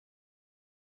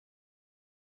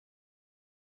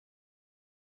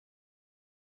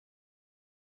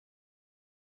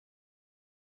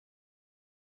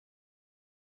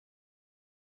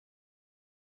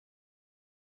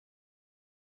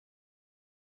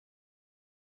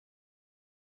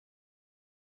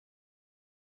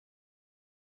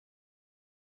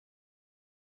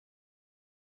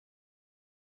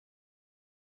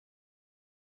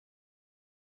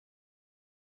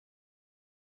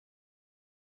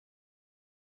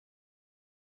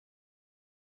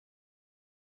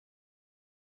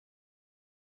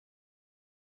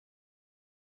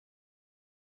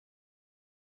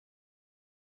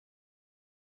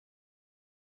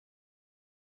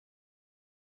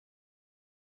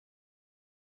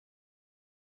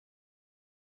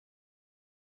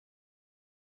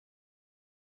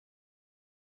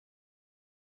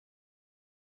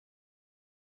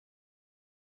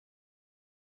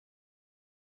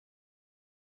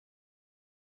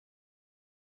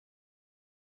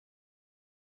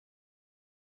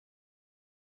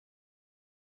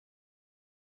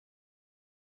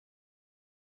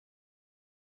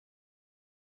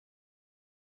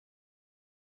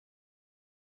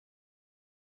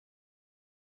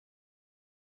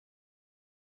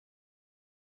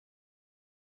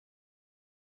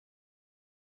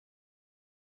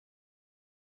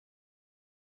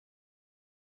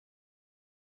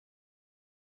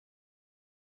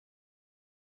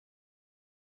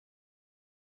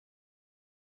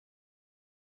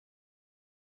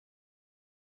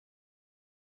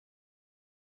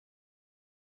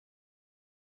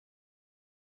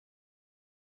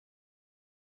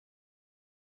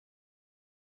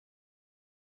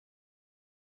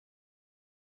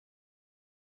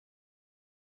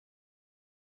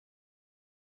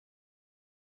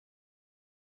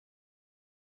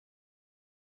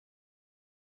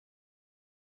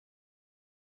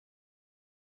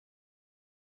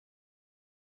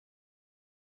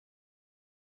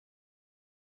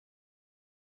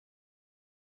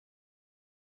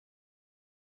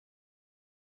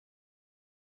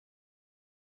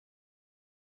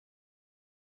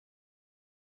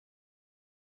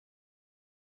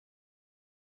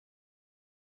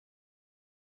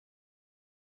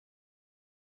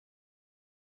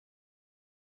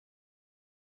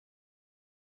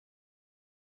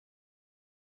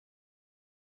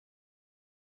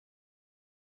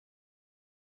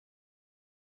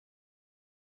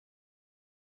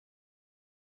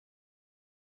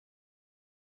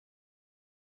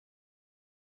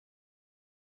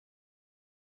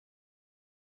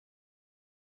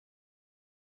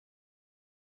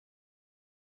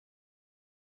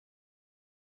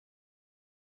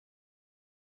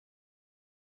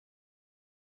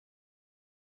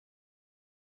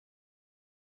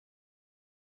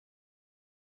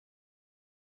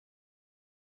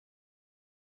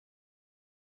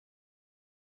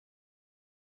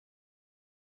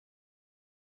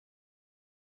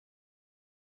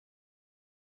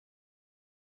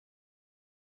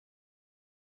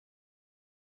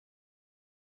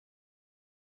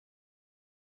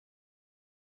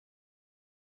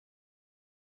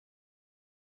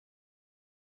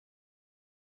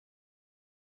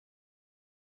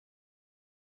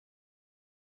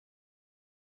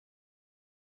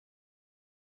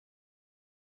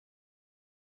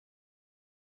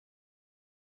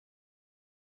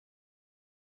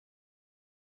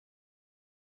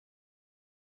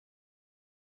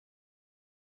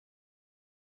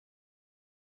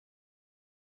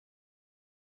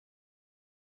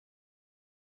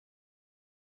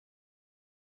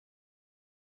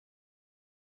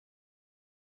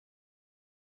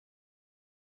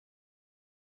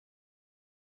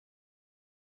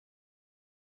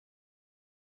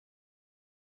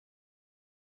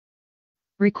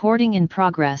Recording in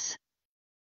progress.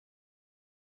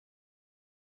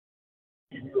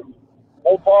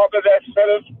 Oh, Father, that set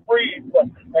us free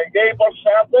and gave us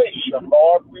salvation,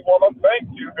 Lord. We want to thank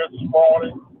you this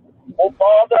morning. Oh,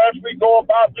 Father, as we go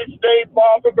about this day,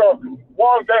 Father, the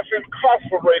ones that's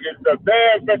incarcerated, the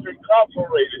theirs that's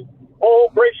incarcerated.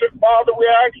 Oh, gracious Father, we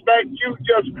ask that you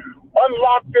just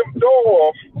unlock them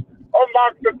doors,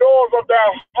 unlock the doors of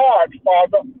their hearts,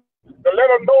 Father, to let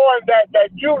them know that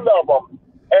you love them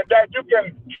and that you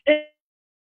can keep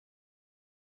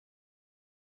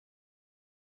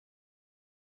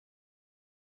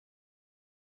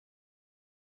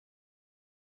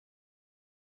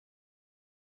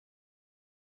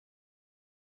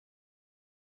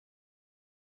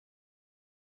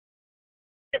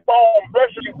on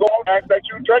blessing you, God, and that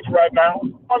you touch right now.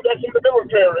 That's in the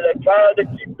military that's trying to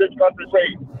keep this country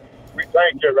safe. We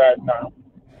thank you right now.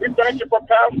 We thank you for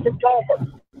Pastor Thomas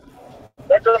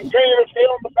that continue to stay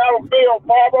on the battlefield,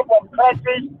 Father, from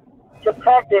country to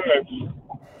continents,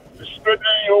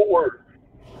 distributing your word.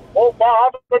 Oh,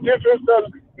 Father, this is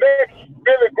the next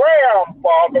Billy Graham,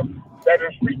 Father, that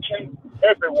is reaching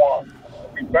everyone.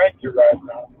 We thank you right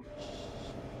now.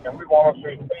 And we want to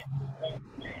say thank you.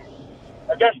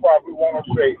 And that's why we want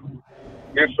to say,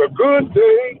 it's a good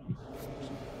day.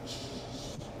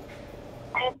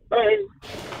 I thank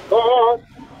God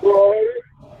for it.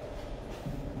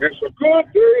 It's a good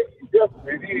day. Yes,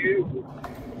 it is.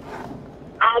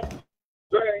 I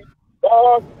thank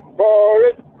God for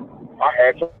it. I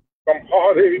had some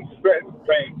heartaches and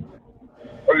pain,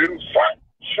 a little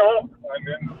sunshine and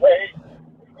then the rain.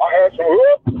 I had some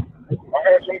up, I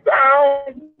had some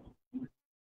down.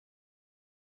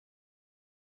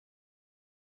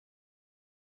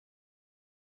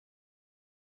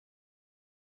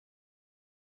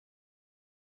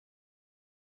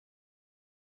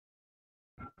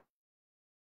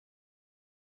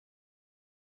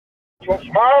 So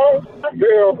smile,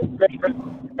 feel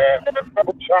and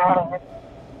a child.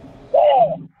 Oh,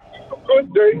 it's a good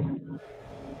day.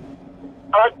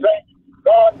 I thank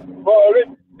God for it.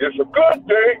 It's a good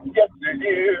day. Yes, it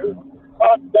is. I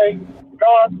thank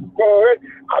God for it.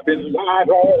 I've been lied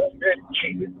on and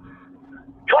cheated.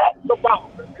 Talked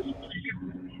about it.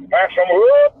 And some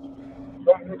up,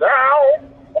 some down.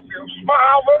 A few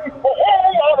smiling, a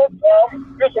whole lot of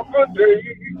fun. It's a good day.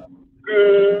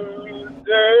 Good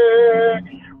day.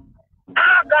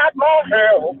 I got my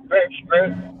health and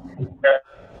strength,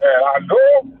 and I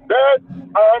know that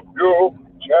I'm your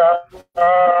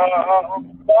child.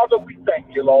 Father, we thank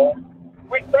you, Lord.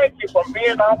 We thank you for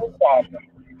being our Father.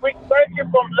 We thank you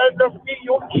for letting us be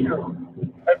your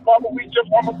children. And Father, we just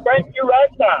want to thank you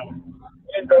right now.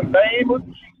 In the name of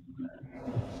Jesus.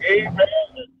 Amen.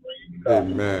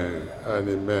 Amen and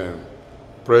amen.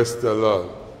 Praise the Lord.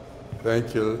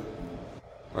 Thank you,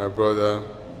 my brother,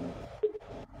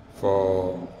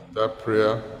 for that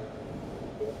prayer.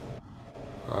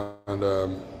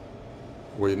 And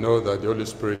we know that the Holy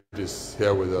Spirit is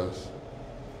here with us.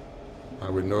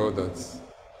 And we know that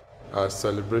our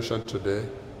celebration today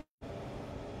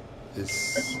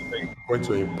is going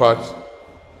to impact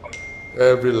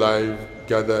every life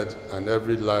gathered and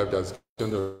every life that's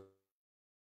going to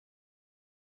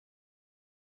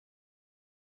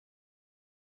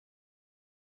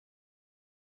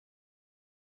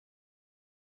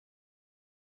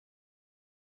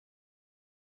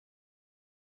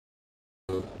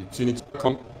opportunity to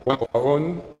come one of our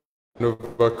own, an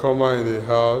overcomer in the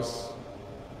house,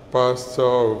 Pastor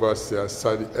Overseer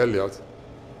Sadie Elliott,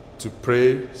 to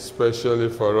pray specially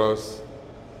for us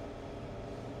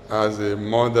as a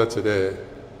mother today.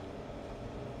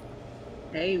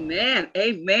 Amen.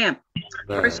 Amen.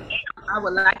 First, I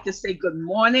would like to say good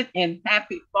morning and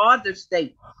happy Father's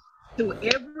Day to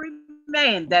every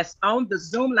man that's on the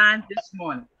Zoom line this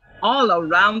morning, all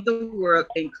around the world,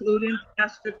 including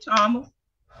Pastor Thomas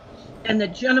and the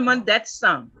gentleman that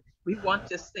sung. We want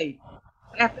to say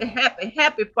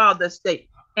happy Father's Day,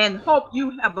 and hope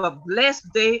you have a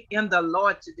blessed day in the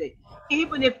Lord today.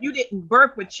 Even if you didn't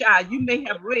birth a child, you may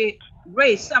have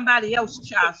raised somebody else's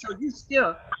child, so you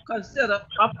still consider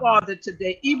a father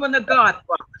today, even a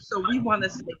godfather. So we want to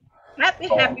say happy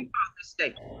Father's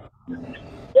Day.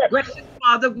 Gracious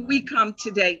Father, we come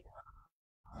today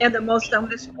in the most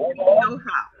humblest way we know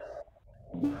how.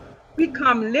 We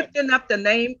come lifting up the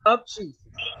name of Jesus.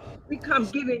 We come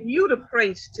giving you the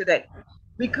praise today.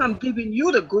 We come giving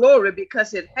you the glory,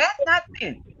 because it had not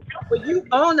been for you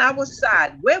on our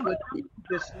side, where would we be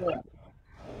this morning?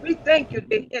 We thank you,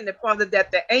 dear Heavenly Father,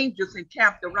 that the angels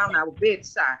encamped around our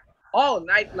bedside all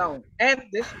night long. And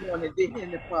this morning, dear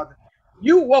Heavenly Father,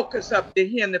 you woke us up, dear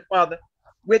Heavenly Father,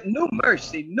 with new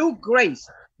mercy, new grace,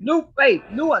 new faith,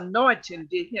 new anointing,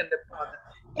 dear Heavenly Father,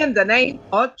 in the name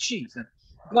of Jesus.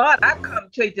 God, I come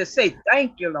to you to say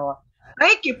thank you, Lord.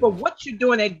 Thank you for what you're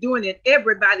doing and doing in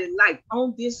everybody's life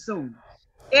on this Zoom.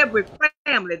 Every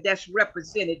family that's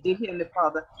represented, dear Heavenly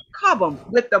Father, cover them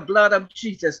with the blood of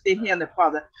Jesus, dear Heavenly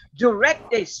Father.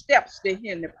 Direct their steps, dear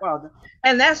Heavenly Father.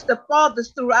 And as the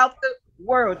fathers throughout the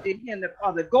world, dear Heavenly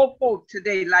Father, go forth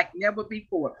today like never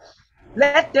before.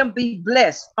 Let them be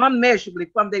blessed unmeasurably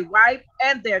from their wife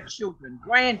and their children,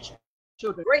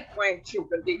 grandchildren, great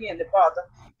grandchildren, dear Heavenly Father,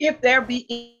 if there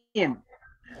be in.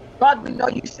 God, we know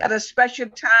you set a special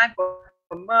time for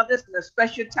mothers and a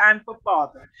special time for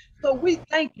fathers. So we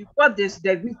thank you for this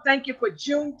day. We thank you for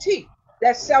Juneteenth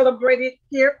that's celebrated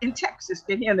here in Texas,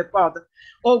 dear Heavenly Father.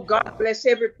 Oh, God, bless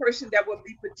every person that will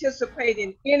be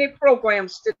participating in any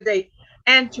programs today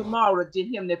and tomorrow, dear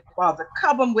Heavenly Father.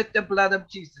 Cover them with the blood of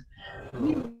Jesus.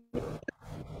 We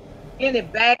any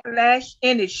backlash,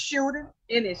 any shooting,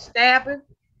 any stabbing,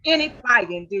 any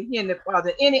fighting, dear Heavenly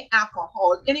Father, any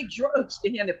alcohol, any drugs,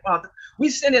 dear Heavenly Father. We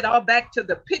send it all back to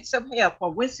the pits of hell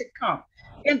from whence it comes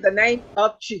in the name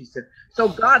of Jesus. So,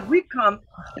 God, we come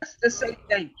just to say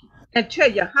thank you and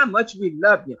tell you how much we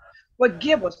love you.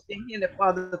 Forgive us, dear Heavenly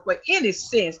Father, for any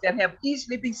sins that have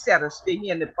easily beset us, dear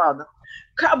Heavenly Father.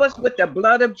 Cover us with the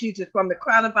blood of Jesus from the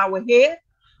crown of our head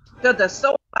to the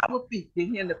sole of our feet, dear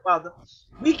Heavenly Father.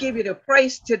 We give you the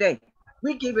praise today.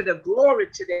 We give you the glory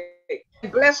today.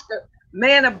 And bless the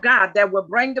man of God that will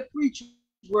bring the preacher's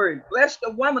word. Bless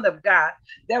the woman of God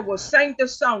that will sing the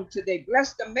song today.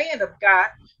 Bless the man of God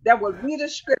that will read a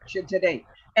scripture today.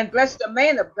 And bless the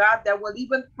man of God that will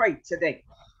even pray today.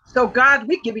 So, God,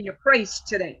 we're giving you praise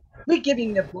today. We're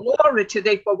giving you glory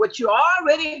today for what you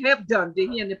already have done,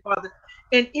 dear Heavenly Father,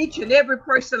 in each and every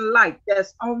person's life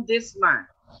that's on this line.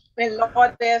 And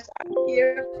Lord, as I'm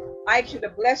here, I ask you to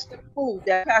bless the food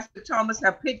that Pastor Thomas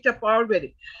have picked up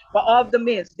already for all the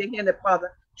men, dear Heavenly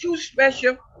Father. Two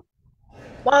special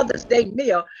Father's Day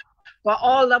meal for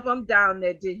all of them down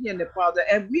there, dear Heavenly Father.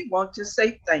 And we want to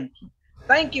say thank you.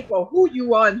 Thank you for who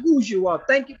you are and whose you are.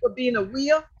 Thank you for being a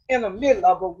wheel in the middle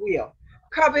of a wheel,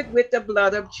 covered with the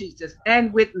blood of Jesus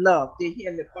and with love, dear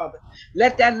Heavenly Father.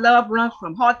 Let that love run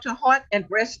from heart to heart and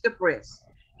breast to breast.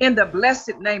 In the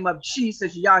blessed name of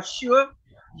Jesus, Yahshua,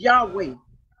 Yahweh,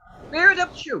 Spirit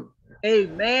of truth.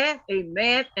 Amen,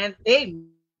 amen, and amen.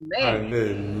 And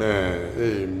amen.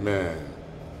 Amen.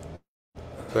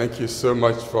 Thank you so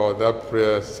much for that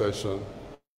prayer session.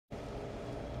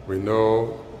 We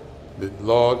know the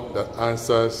Lord that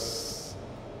answers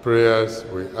prayers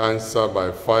will answer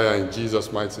by fire in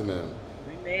Jesus' mighty name.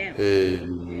 Amen.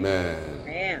 Amen.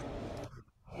 Amen.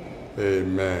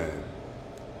 Amen.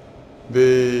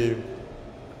 The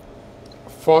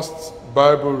first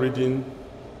Bible reading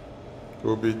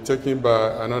will be taken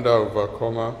by another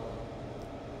overcomer,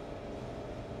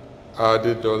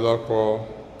 Adedolako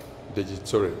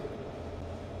Dejitore.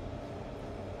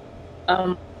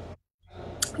 Hello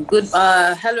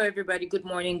everybody. Good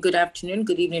morning, good afternoon,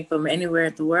 good evening from anywhere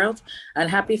in the world, and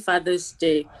happy Father's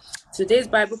Day. Today's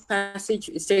Bible passage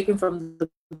is taken from the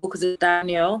book of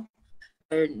Daniel,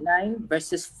 9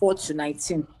 verses 4 to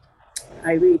 19.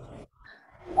 I read.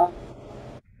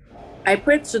 I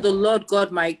prayed to the Lord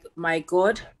God, my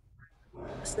God.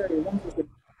 Sorry, 1 second.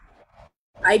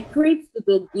 I prayed to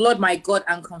the Lord my God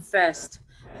and confessed,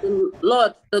 the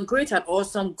Lord, the great and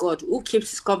awesome God who keeps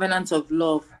his covenant of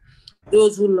love,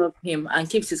 those who love him and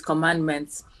keeps his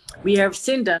commandments. We have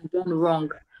sinned and done wrong.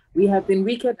 We have been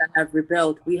wicked and have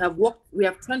rebelled. We have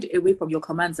turned away from your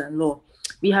commands and law.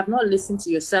 We have not listened to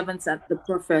your servants and the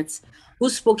prophets who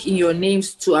spoke in your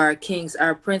names to our kings,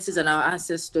 our princes, and our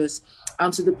ancestors,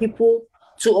 and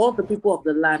to all the people of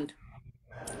the land.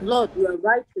 Lord, you are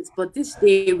righteous, but this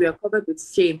day we are covered with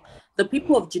shame. The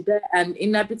people of Judea and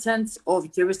inhabitants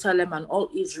of Jerusalem and all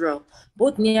Israel,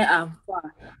 both near and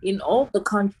far, in all the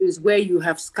countries where you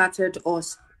have scattered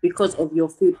us because of your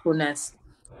faithfulness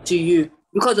to you,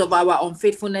 because of our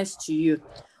unfaithfulness to you.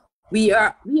 We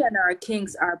and our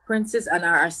kings, our princes, and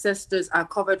our ancestors are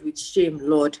covered with shame,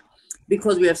 Lord,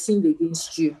 because we have sinned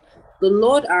against you. The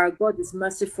Lord our God is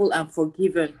merciful and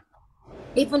forgiving,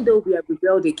 even though we have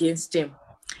rebelled against him.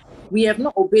 We have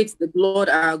not obeyed the Lord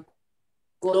our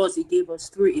God he gave us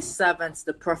through his servants,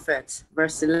 the prophets.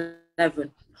 Verse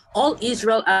 11. All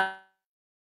Israel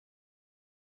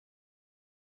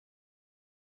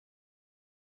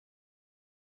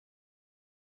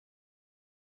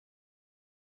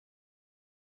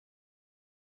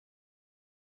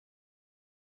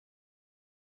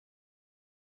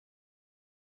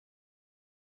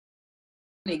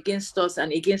against us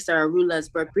and against our rulers,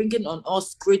 by bringing on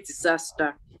us great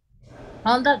disaster.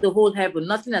 Under the whole heaven,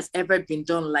 nothing has ever been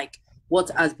done like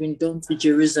what has been done to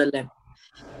Jerusalem.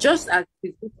 Just as it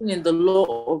is written in the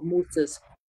law of Moses,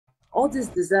 all this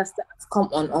disaster has come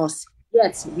on us,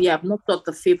 yet we have not sought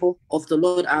the favor of the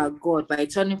Lord our God by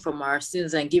turning from our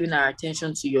sins and giving our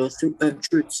attention to your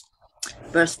truth.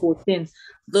 Verse 14,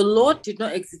 the Lord did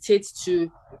not hesitate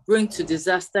to bring the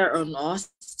disaster on us,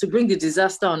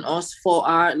 for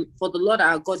the Lord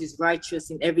our God is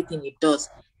righteous in everything he does,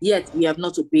 yet we have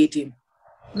not obeyed him.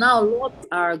 Now, Lord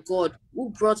our God,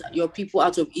 who brought your people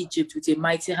out of Egypt with a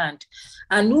mighty hand,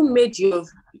 and who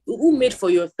made for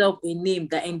yourself a name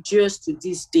that endures to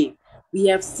this day, we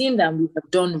have sinned and we have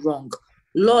done wrong.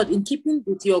 Lord, in keeping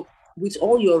with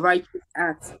all your righteous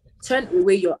acts, turn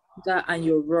away your anger and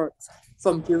your wrath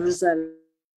from Jerusalem.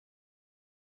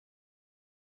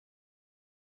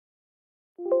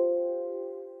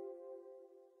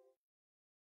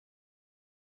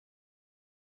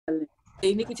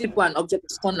 The iniquity people and object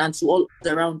of scorn and to all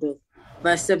around us.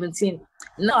 Verse 17.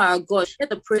 Now, our God, hear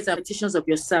the prayers and petitions of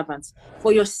your servants.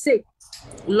 For your sake,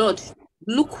 Lord,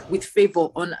 look with favor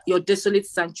on your desolate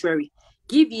sanctuary.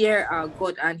 Give ear, our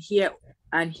God, and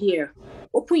hear.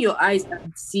 Open your eyes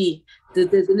and see the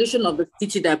desolation of the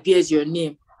city that bears your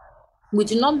name. We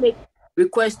do not make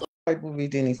request. Bible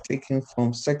reading is taken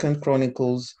from 2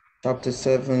 Chronicles chapter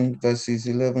 7, verses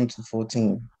 11 to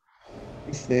 14.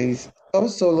 It says, "Thou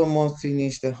Solomon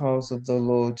finished the house of the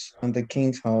Lord and the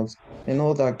king's house, and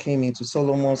all that came into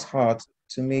Solomon's heart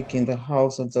to make in the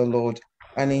house of the Lord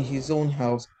and in his own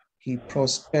house, he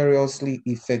prosperously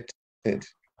effected.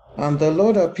 And the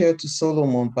Lord appeared to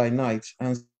Solomon by night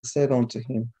and said unto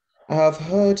him, I have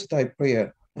heard thy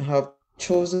prayer, and have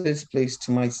chosen this place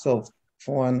to myself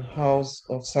for an house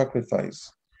of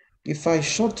sacrifice. If I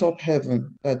shut up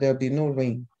heaven that there be no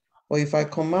rain, or if I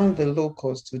command the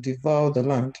locusts to devour the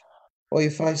land, or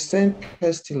if I send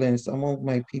pestilence among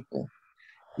my people,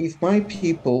 if my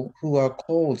people who are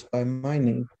called by my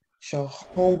name shall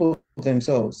humble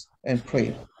themselves and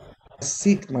pray,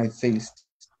 seek my face,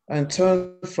 and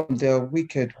turn from their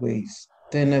wicked ways,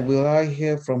 then will I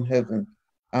hear from heaven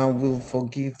and will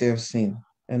forgive their sin,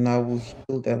 and I will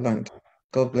heal their land."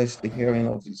 God bless the hearing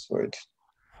of his word.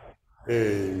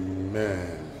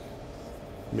 Amen.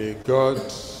 May God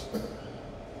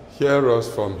hear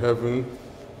us from heaven,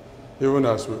 even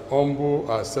as we humble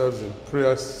ourselves in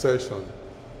prayer session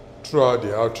throughout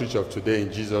the outreach of today,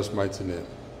 in Jesus' mighty name.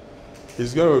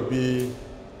 It's going to be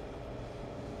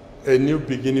a new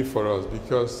beginning for us,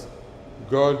 because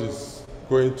God is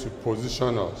going to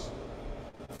position us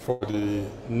for the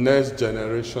next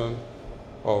generation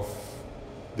of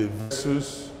the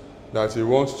vessels that he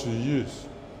wants to use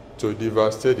to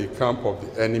devastate the camp of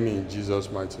the enemy, in Jesus'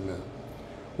 mighty name.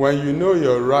 When you know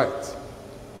your right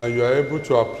and you are able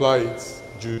to apply it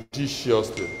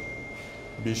judiciously,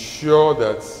 be sure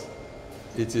that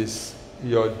it is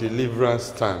your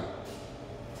deliverance time.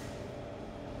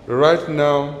 Right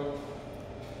now,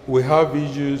 we have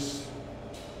issues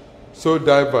so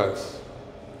diverse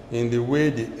in the way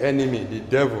the enemy, the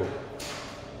devil,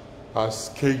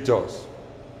 has caged us.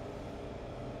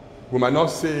 We might not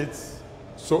say it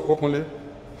so openly,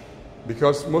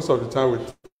 because most of the time we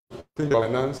think about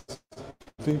finance,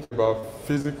 we think about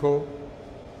physical,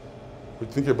 we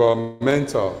think about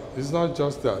mental. It's not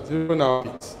just that. Even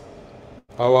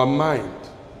our mind,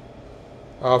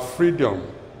 our freedom,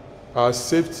 our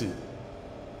safety,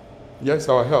 yes,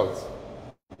 our health,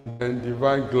 and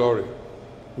divine glory.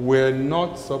 We're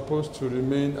not supposed to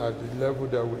remain at the level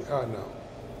that we are now.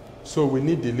 So we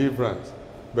need deliverance,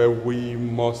 but we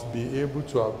must be able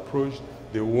to approach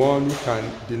the one who can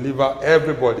deliver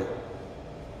everybody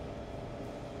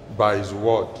by his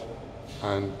word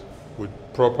and with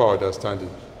proper understanding.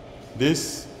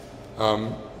 This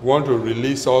want to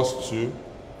release us to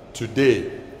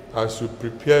today, as we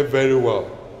prepare very well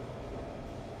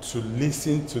to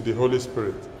listen to the Holy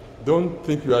Spirit. Don't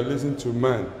think you are listening to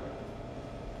man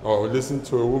or listen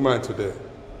to a woman today.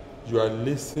 You are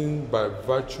listening by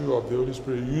virtue of the Holy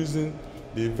Spirit, using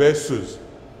the vessels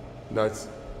that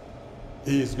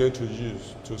he is going to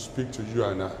use to speak to you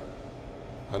and I.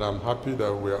 And I'm happy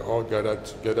that we are all gathered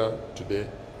together today,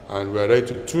 and we are ready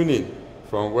to tune in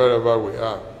from wherever we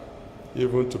are,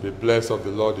 even to be blessed of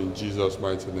the Lord in Jesus'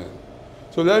 mighty name.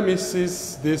 So let me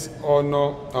seize this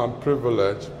honor and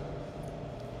privilege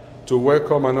to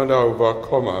welcome another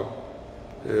overcomer,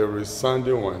 a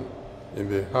resounding one in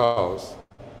the house,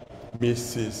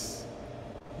 Mrs.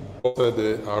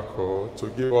 Botede Ako, to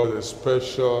give us a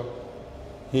special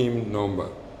hymn number.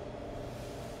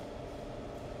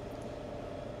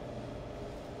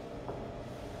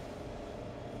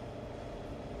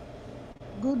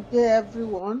 day,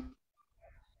 everyone,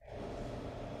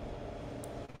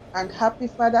 and happy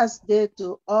Father's Day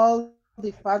to all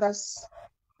the fathers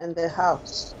in the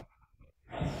house.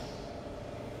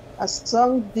 A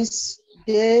song this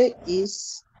day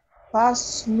is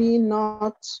 "Pass Me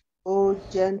Not, O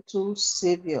Gentle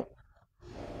Savior,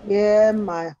 Hear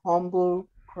My Humble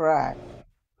Cry."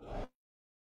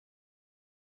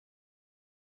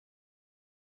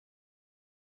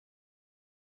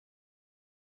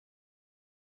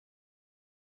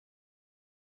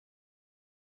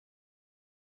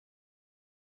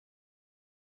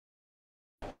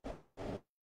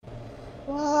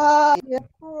 Why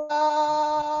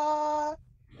cry?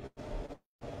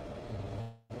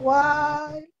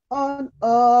 Why on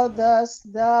others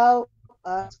thou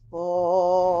art falling?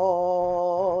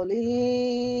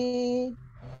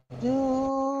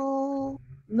 Do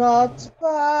not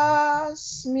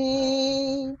pass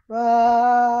me by.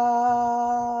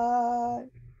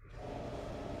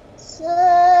 Savior,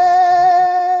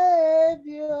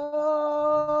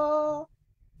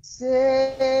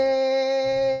 Savior,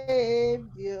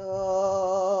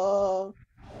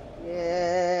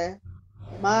 yeah,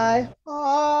 my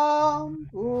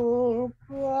humble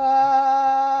cry.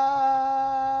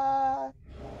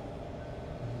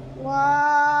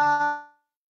 While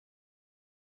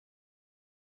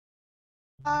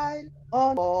on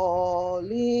falling,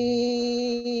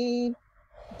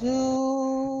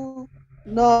 do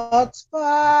not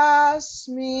pass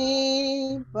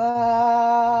me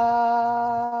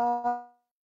by.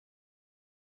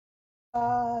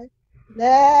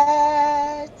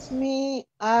 Let me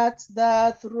at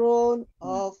the throne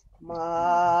of mercy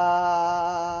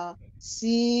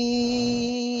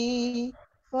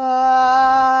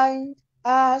find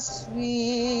a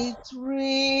sweet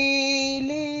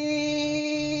relief,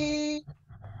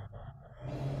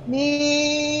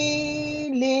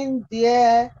 kneeling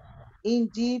there in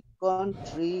deep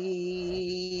contrition,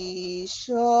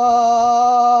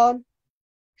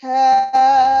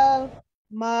 help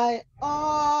my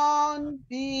unbelief.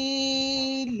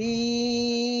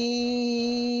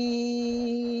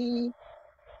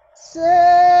 Savior,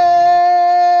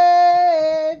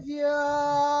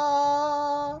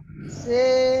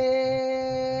 Savior,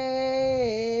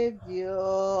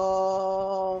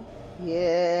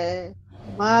 hear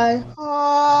my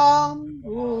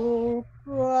humble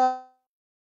cry.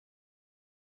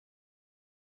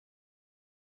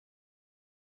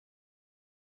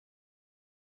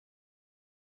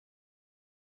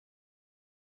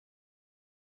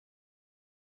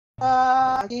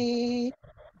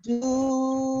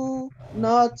 Do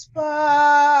not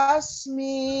pass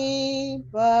me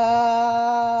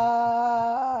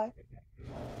by.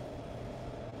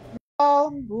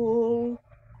 Humble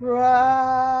cry,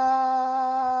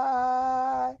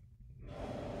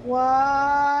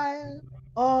 while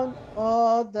on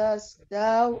others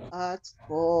thou art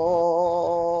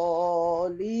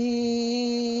calling.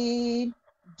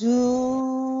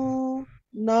 Do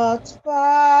not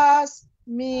pass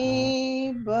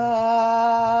me by.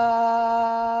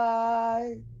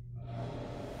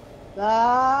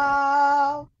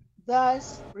 Thou, thy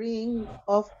spring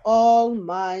of all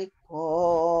my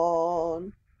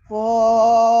comfort,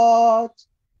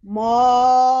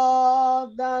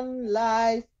 more than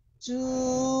life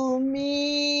to me.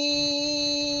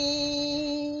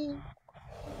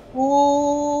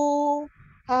 Who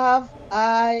have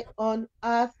I on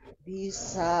earth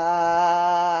beside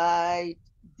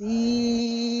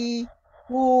thee?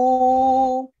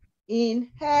 Who in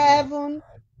heaven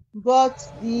but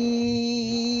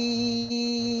thee?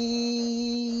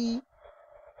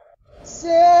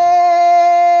 Savior,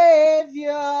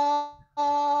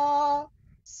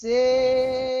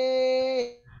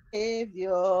 Savior,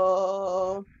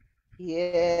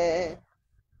 hear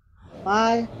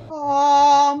my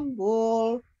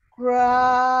humble cry,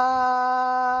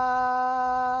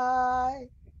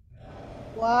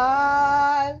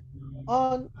 while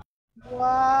on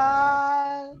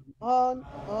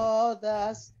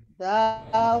others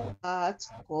thou art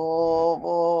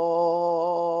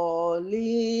calling.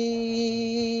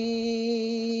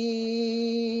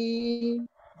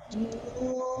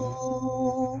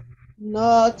 Do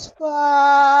not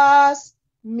pass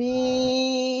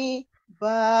me by.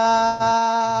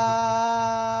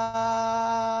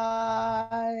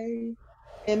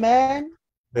 Amen.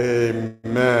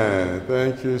 Amen.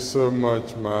 Thank you so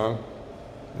much, ma'am.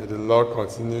 May the Lord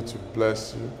continue to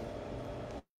bless you.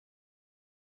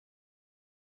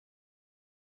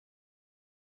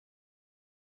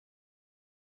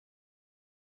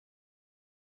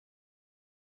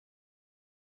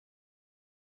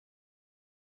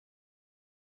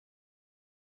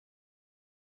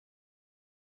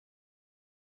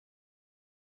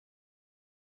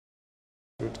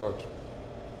 God.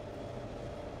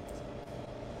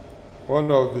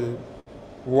 One of the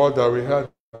words that we had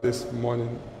this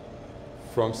morning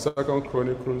from 2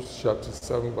 Chronicles chapter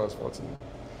 7 verse 14.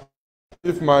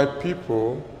 If my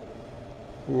people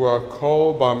who are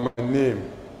called by my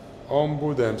name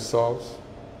humble themselves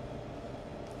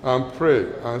and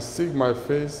pray and seek my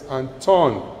face and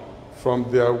turn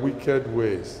from their wicked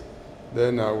ways,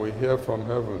 then I will hear from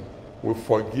heaven, will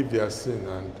forgive their sin,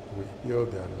 and will heal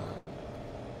their land.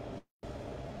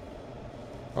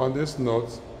 On this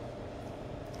note,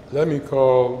 let me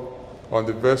call on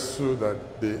the vessel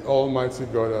that the Almighty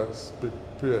God has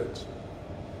prepared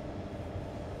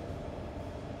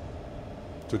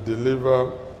to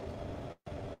deliver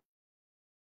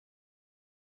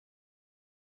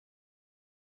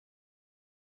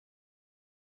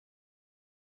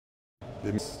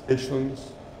the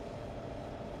nations,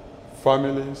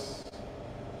 families,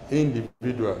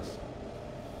 individuals,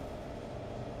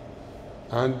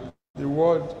 and the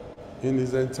world in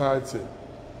its entirety.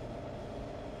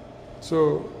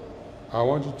 So I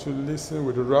want you to listen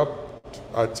with rapt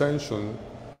attention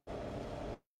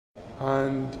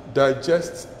and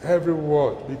digest every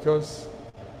word, because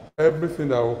everything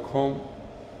that will come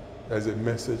is a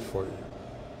message for you.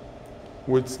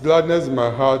 With gladness in my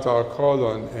heart, I'll call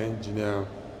on Engineer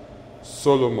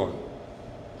Solomon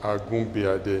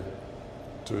Agumbiade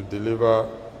to deliver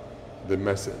the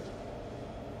message.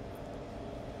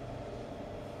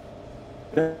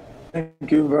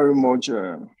 Thank you very much,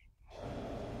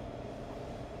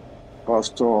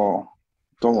 Pastor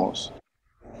Thomas.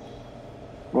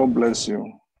 God bless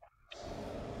you.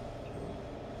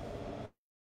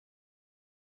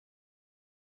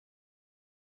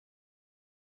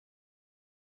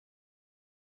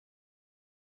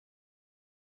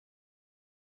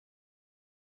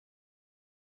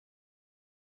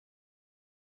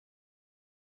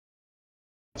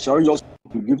 Shall we just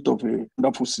the gift of a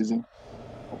wonderful season,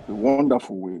 of a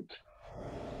wonderful week?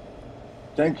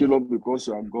 Thank you, Lord, because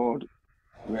you are God.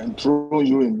 We enthrone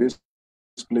you in this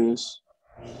place.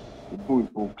 We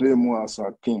proclaim you as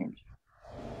our King.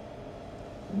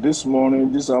 This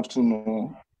morning, this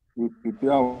afternoon, we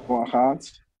prepare our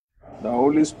hearts. The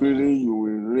Holy Spirit, you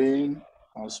will reign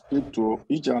and speak to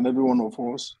each and every one of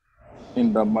us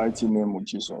in the mighty name of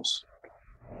Jesus.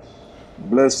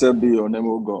 Blessed be your name,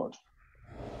 O God.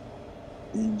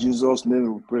 In Jesus'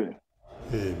 name we pray.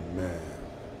 Amen.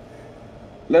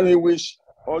 Let me wish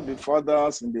all the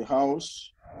fathers in the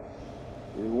house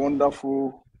a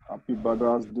wonderful, happy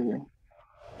Father's Day.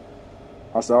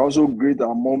 As I also greet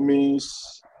our mommies,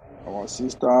 our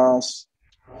sisters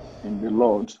in the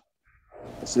Lord,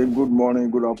 I say good morning,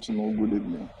 good afternoon, good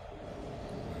evening.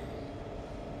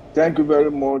 Thank you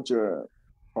very much,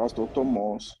 Pastor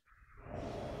Thomas,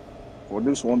 for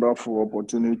this wonderful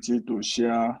opportunity to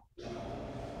share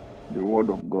the word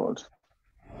of God.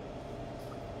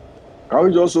 Can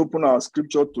we just open our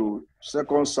scripture to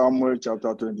 2 Samuel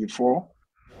chapter 24?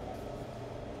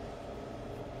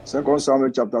 2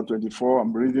 Samuel chapter 24,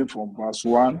 I'm reading from verse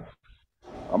 1.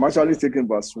 I'm actually taking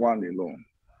verse 1 alone.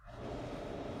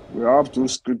 We have two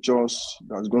scriptures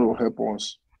that's going to help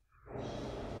us.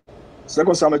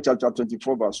 2 Samuel chapter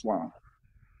 24, verse 1.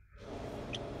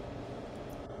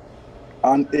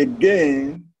 And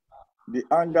again, the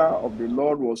anger of the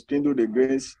Lord was kindled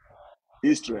against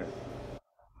Israel,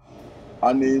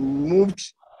 and he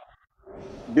moved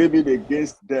David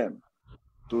against them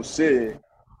to say,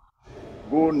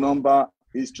 go number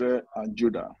Israel and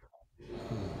Judah.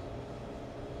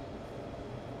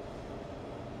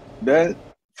 Then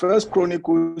 1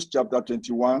 Chronicles chapter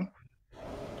 21,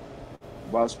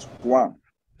 verse 1.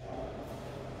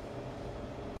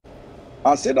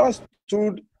 And Satan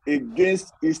stood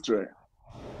against Israel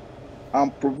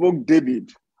and provoked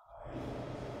David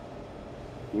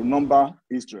to number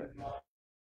Israel.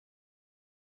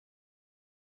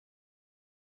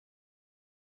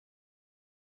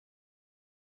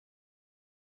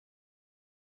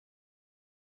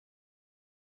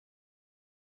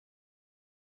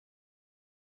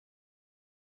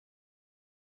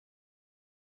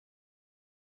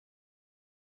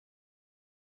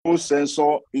 Who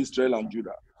censor Israel and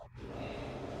Judah.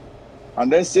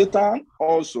 And then Satan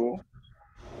also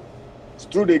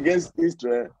stood against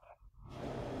Israel,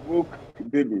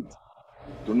 provoked David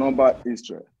to number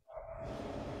Israel.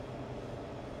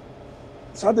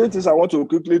 Certain things I want to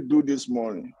quickly do this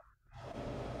morning.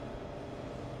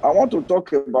 I want to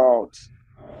talk about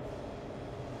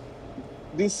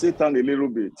this Satan a little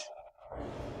bit.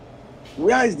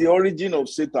 Where is the origin of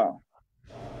Satan?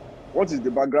 What is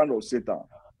the background of Satan?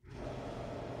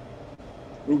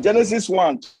 In Genesis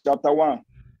 1, chapter 1,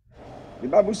 The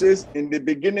Bible says, in the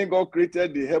beginning, God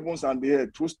created the heavens and the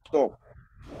earth, full stop.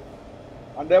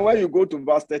 And then when you go to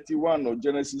verse 31 of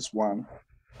Genesis 1,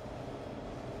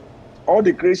 all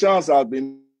the creations have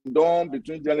been done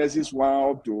between Genesis 1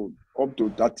 up to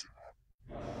 30.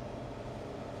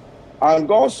 And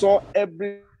God saw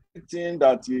everything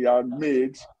that he had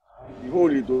made.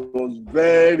 Behold, it was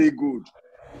very good.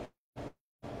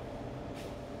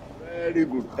 Very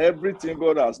good. Everything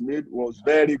God has made was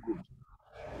very good.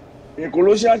 In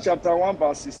Colossians chapter 1,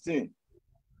 verse 16, it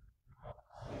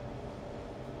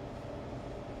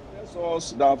tells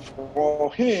us that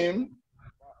for him,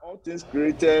 all things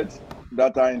created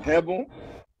that are in heaven,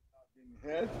 in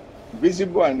earth,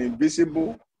 visible and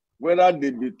invisible, whether they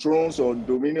be thrones or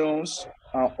dominions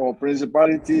or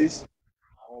principalities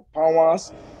or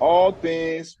powers, all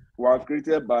things were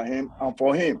created by him and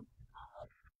for him.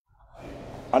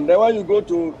 And then when you go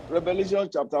to Revelation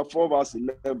chapter 4, verse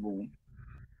 11, the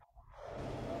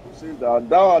Bible says that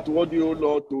thou art worthy, O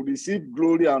Lord, to receive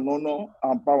glory and honor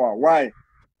and power. Why?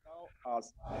 Thou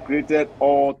hast created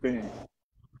all things.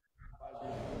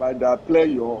 By thy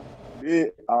pleasure,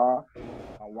 they are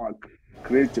and were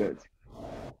created.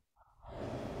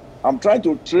 I'm trying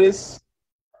to trace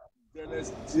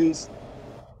Genesis,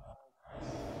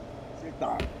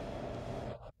 Satan.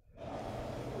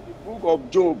 The book of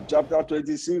Job, chapter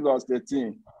 26, verse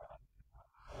 13.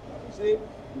 Say,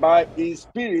 by his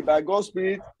spirit, by God's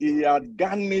spirit, he had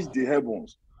garnished the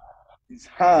heavens. His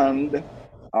hand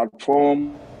had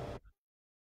formed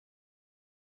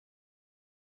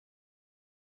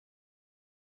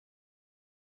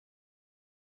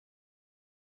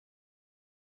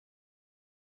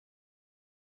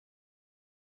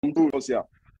here.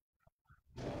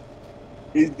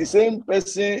 It's the same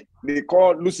person they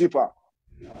call Lucifer.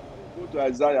 Go to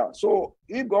Isaiah. So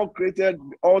if God created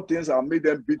all things and made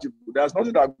them beautiful, there's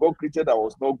nothing that God created that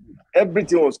was not good.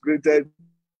 Everything was created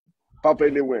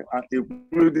perfectly well, and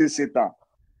including Satan.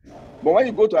 But when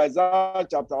you go to Isaiah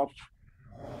chapter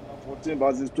 14,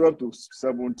 verses 12 to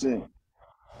 17,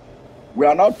 we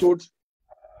are now told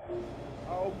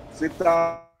how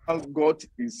Satan got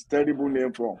his terrible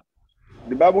name from.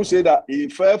 The Bible says that he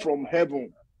fell from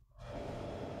heaven.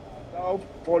 Thou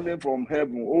fallen from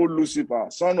heaven, O Lucifer,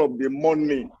 son of the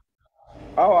morning.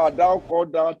 How art thou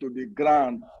called down to the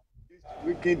ground,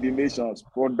 wicked the nations?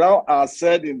 For thou hast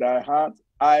said in thy heart,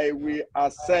 I will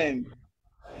ascend.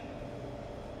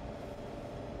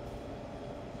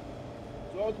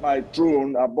 Exalt my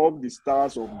throne above the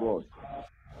stars of God.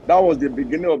 That was the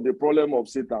beginning of the problem of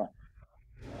Satan.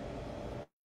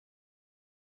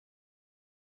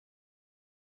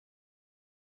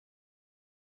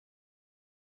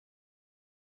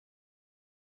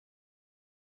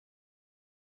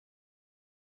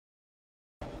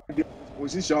 The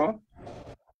position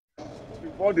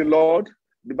before the Lord,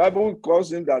 the Bible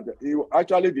calls him that he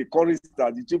actually the chorister,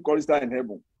 the chief chorister in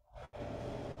heaven.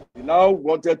 He now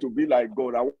wanted to be like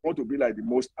God. I want to be like the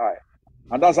Most High.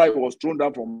 And that's how he was thrown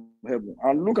down from heaven.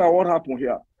 And look at what happened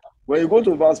here. When you go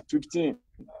to verse 15,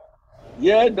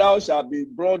 yea, thou shalt be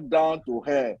brought down to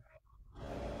hell,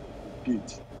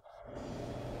 pit.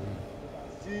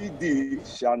 See thee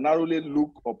shall narrowly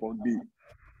look upon thee.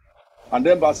 And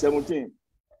then verse 17,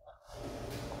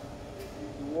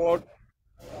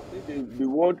 the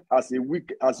word as a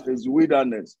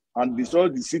wilderness, and destroy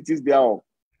the cities thereof,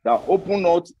 that open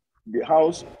not the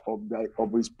house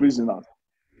of his prisoners.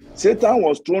 Satan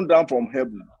was thrown down from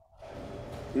heaven.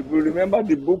 If you remember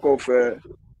the book of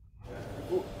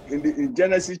in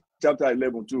Genesis chapter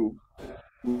 11 too,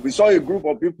 we saw a group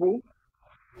of people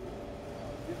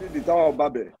in the Tower of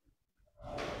Babel.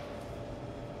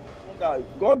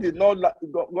 God did not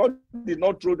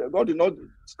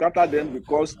scatter them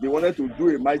because they wanted to do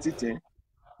a mighty thing,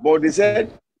 but they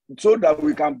said so that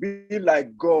we can be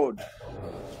like God. They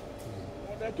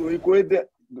wanted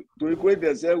to equate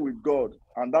themselves with God,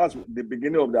 and that's the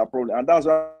beginning of their problem, and that's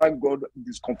why God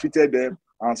discomfited them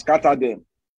and scattered them.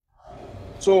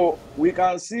 So we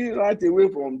can see right away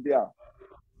from there,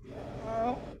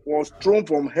 was thrown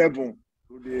from heaven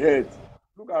to the earth.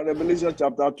 Look at Revelation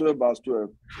chapter 12, verse 12.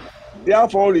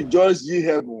 Therefore rejoice, ye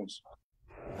heavens.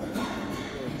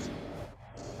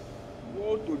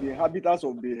 Woe to the inhabitants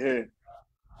of the air,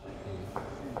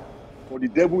 for the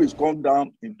devil is come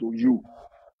down into you,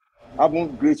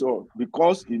 having great all,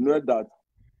 because he knows that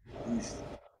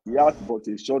he has but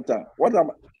a short time.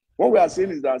 What we are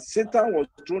saying is that Satan was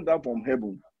thrown down from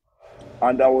heaven,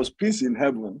 and there was peace in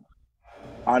heaven,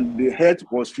 and the earth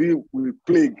was filled with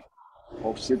plague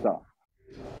of Satan.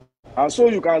 And so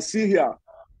you can see here,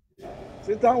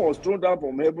 Satan was thrown down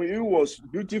from heaven. He was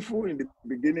beautiful in the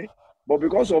beginning, but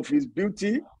because of his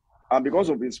beauty And because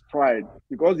of his pride,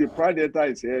 because the pride entered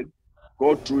his head,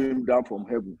 God threw him down from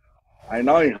heaven. I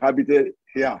now inhabited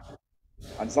here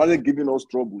and started giving us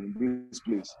trouble in this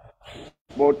place.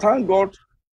 But thank God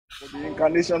for the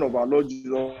incarnation of our Lord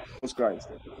Jesus Christ.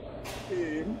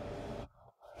 Came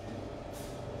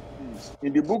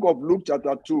in the book of Luke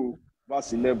chapter 2,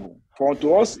 verse 11. For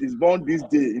unto us is born this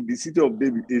day in the city of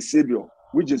David a Savior,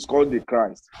 which is called the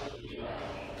Christ.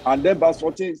 And then verse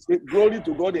 14, glory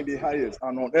to God in the highest,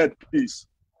 and on earth peace,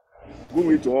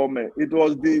 goodwill to all men. It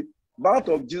was the birth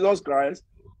of Jesus Christ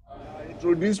that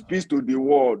introduced peace to the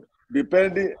world,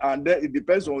 depending, and then it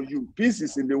depends on you. Peace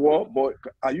is in the world, but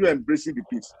are you embracing the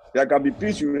peace? There can be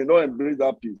peace, you may not embrace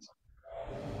that peace.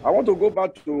 I want to go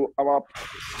back to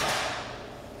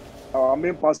our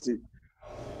main passage,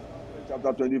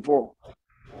 chapter 24.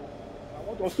 I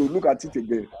want us to look at it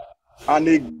again. And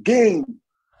again,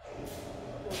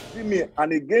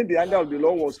 the anger of the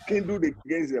Lord was kindled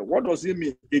against them. What does it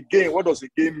mean? Again, what does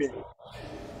again mean?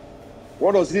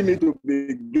 What does it mean to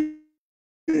be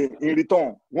in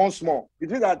return? Once more. It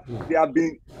means that they have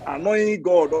been annoying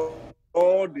God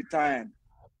all the time,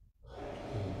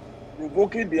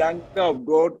 provoking the anger of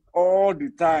God all the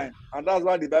time. And that's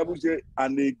why the Bible says,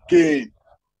 and again.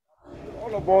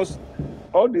 All of us,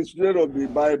 all the students of the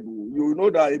Bible, you know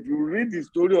that if you read the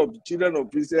story of the children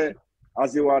of Israel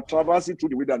as they were traversing through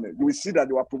the wilderness, you will see that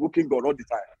they were provoking God all the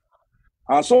time.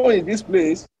 And so in this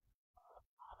place,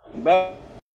 the Bible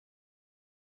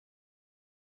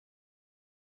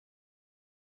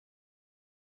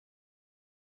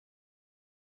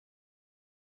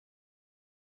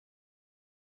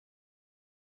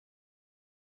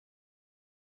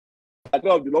anger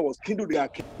of the Lord was kindled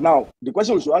against. Now, the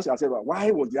question we should ask ourselves,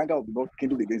 why was the anger of the Lord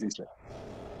kindled against Israel?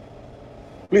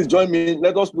 Please join me.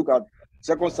 Let us look at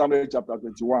 2 Samuel chapter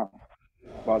 21,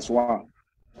 verse 1.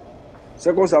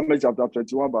 2 Samuel chapter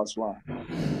 21, verse 1.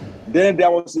 Then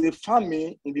there was a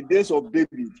famine in the days of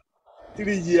David,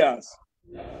 3 years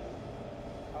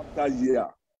after year.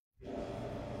 The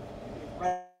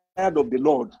inquired of the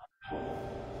Lord.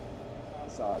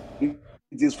 It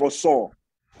is for Saul.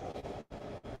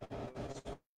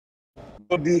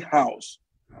 The house,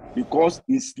 because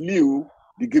he slew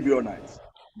the Gibeonites.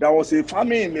 There was a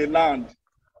famine in the land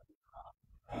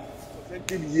for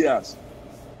 10 years.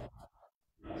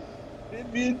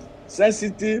 David,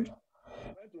 sensitive,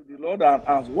 went to the Lord and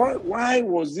asked, why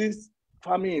was this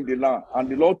famine in the land? And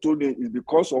the Lord told him it's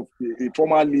because of a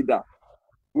former leader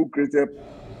who created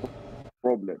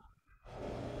problem.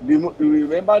 You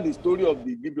remember the story of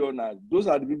the Gibeonites? Those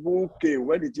are the people who came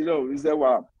when the children of Israel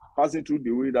were passing through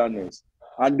the wilderness.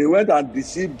 And they went and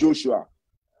deceived Joshua.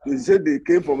 They said they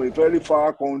came from a very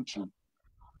far country.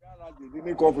 They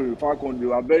didn't come from a far country. They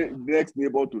were very next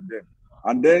neighbor to them.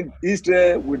 And then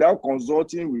Israel, without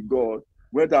consulting with God,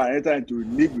 went and entered into a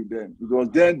league with them. Because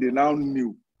then they now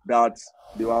knew that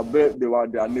they were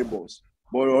their neighbors.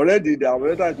 But already they have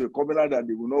entered into a covenant that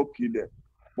they will not kill them.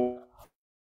 But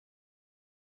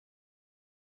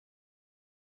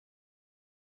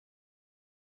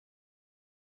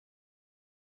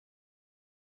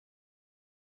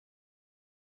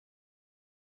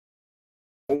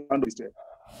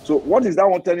so what is that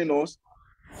one telling us?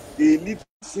 A little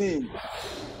sin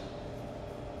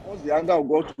caused the anger of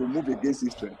God to move against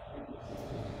Israel.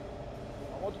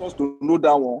 I want us to know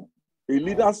that one. A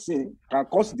little sin can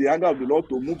cause the anger of the Lord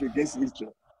to move against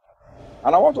Israel.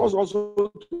 And I want us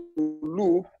also to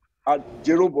look at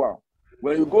Jeroboam.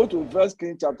 When you go to 1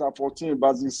 Kings chapter 14,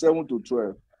 verses 7 to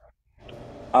 12,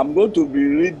 I'm going to be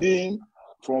reading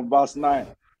from verse 9.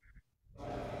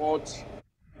 But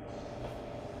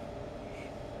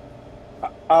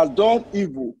has done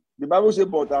evil. The Bible says,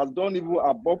 but has done evil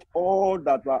above all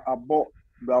that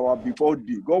were before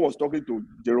thee. God was talking to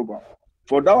Jeroboam.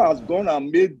 For thou hast gone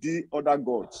and made thee other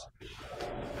gods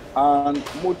and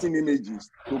molten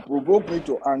images to provoke me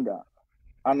to anger,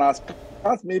 and hast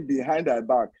cast me behind thy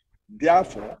back.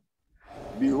 Therefore,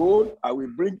 behold, I will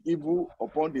bring evil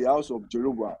upon the house of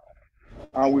Jeroboam,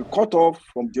 and will cut off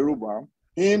from Jeroboam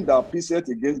him that pisseth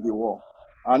against the wall,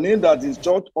 and him that is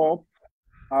shut up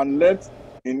and left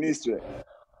in Israel,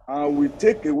 and will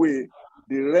take away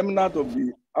the remnant of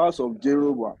the house of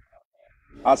Jeroboam,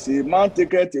 as a man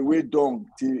taketh away dung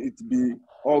till it be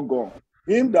all gone.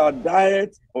 Him that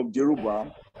dieth of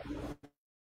Jeroboam,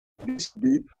 this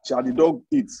bit shall the dog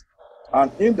eat,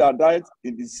 and him that dieth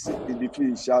in the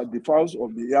field shall the fowls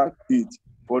of the air eat,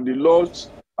 for the Lord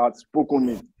hath spoken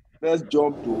it. Let's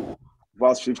jump to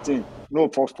verse 15. No,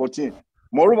 verse 14.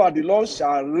 Moreover, the Lord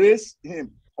shall raise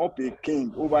him up a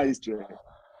king over Israel,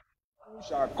 who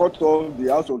shall cut off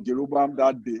the house of Jeroboam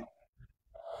that day.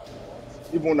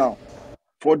 Even now,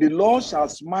 For the Lord shall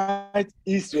smite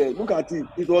Israel. Look at it.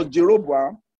 It was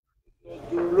Jeroboam.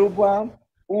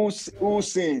 Who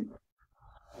sinned.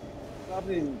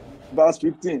 Verse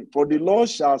 15. For the Lord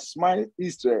shall smite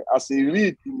Israel as a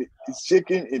reed is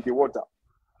shaken in the water,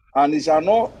 and he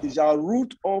shall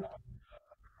root up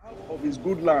out of his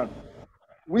good land,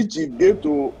 which he gave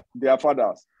to their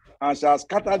fathers, and shall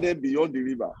scatter them beyond the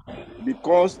river,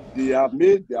 because they have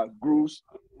made their grooves,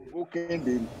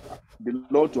 provoking the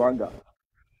Lord to anger.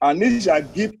 And he shall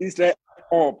give Israel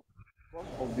up because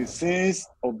of the sins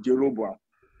of Jeroboam.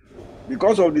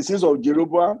 Because of the sins of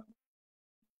Jeroboam,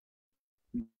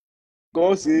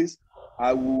 God says,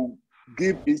 I will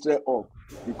give Israel up,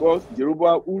 because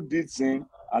Jeroboam who did sin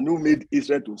and who made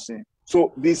Israel to sin.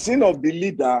 So the sin of the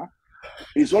leader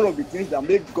is one of the things that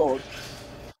make God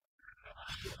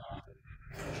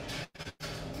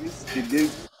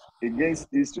against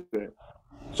Israel.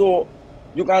 So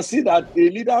you can see that a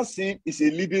leader's sin is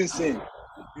a leading sin.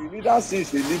 A leader's sin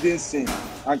is a leading sin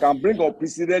and can bring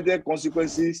unprecedented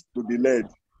consequences to the led.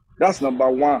 That's number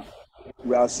one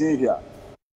we are seeing here.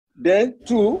 Then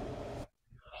two,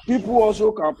 people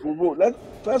also can provoke. Let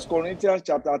 1 Corinthians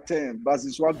chapter 10,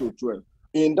 verses 1 to 12.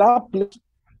 In that place,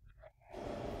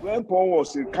 when Paul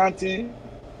was recounting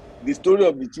the story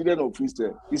of the children of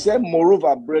Israel, he said,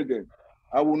 moreover, brethren,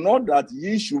 I will not that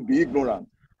ye should be ignorant,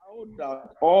 how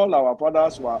that all our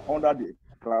fathers were under the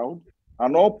cloud,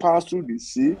 and all passed through the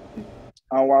sea,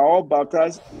 and were all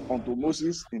baptized unto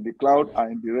Moses in the cloud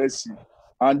and in the Red Sea,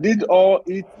 and did all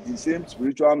eat the same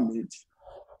spiritual meat,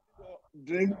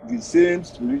 drink the same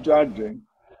spiritual drink,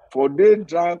 for they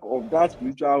drank of that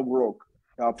spiritual rock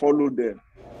that followed them,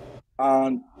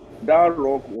 and that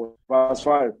rock was, verse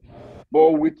 5.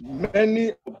 But with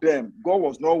many of them, God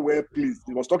was not well pleased.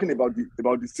 He was talking about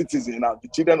the citizens, the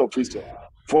children of Israel,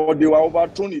 for they were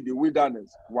overthrown in the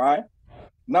wilderness. Why?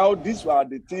 Now these were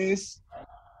the things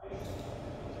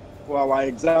for our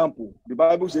example. The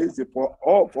Bible says,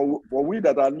 for we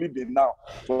that are living now,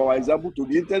 for our example, to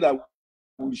the intent that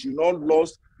we should not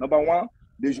lose. Number one,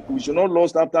 we should not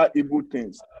lust after evil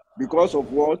things, because of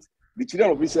what the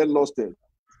children of Israel lost it.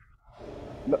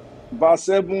 Verse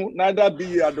 7, neither be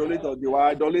ye idolaters. They were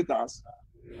idolaters,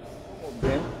 some of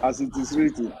them, as it is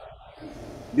written.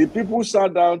 The people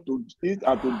sat down to eat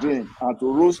and to drink and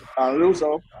to rose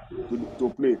up to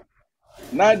play.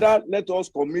 Neither let us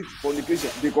commit fornication.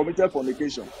 They committed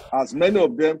fornication, as many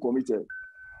of them committed,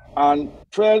 and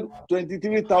fed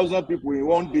 23,000 people in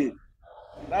one day.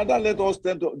 Neither let us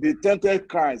they tempted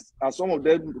Christ, as some of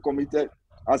them committed,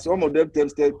 as some of them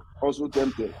also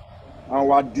tempted, and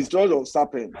were destroyed of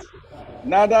serpents.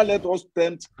 Neither let us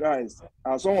tempt Christ,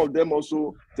 as some of them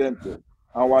also tempted,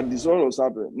 and were destroyed of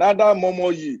serpents. Neither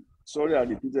murmur ye, sorry, I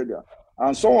repeated that,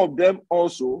 and some of them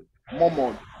also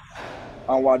murmured,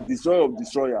 and were destroyed of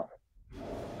destroyer.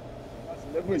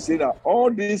 Let me say that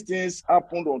all these things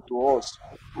happened unto us.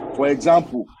 For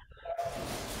example,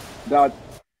 that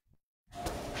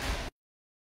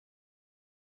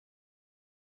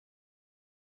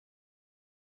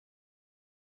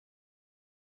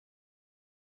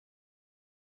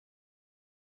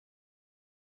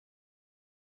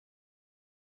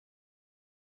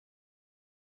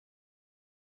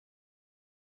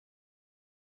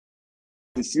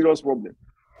a serious problem.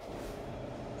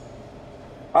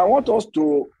 I want us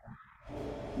to,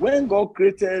 when God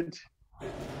created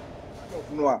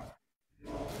Noah,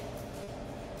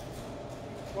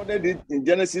 recorded it in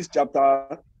Genesis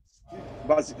chapter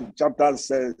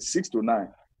 6 to 9.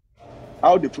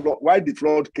 Why the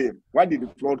flood came? Why did the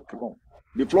flood come?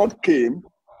 The flood came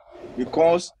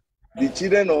because the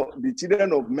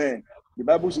children of men, the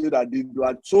Bible says that they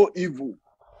were so evil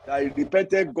that he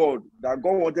repented God, that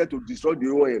God wanted to destroy the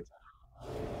whole earth.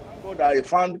 God that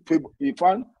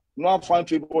Noah found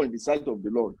favor in the sight of the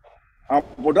Lord. And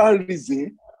for that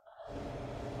reason,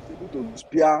 he was able to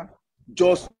spare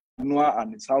just Noah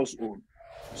and his household.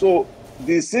 So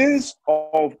the sins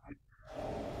of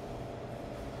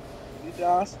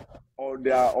leaders or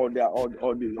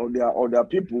their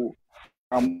people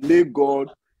can make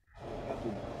God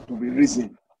to be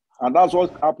risen. And that's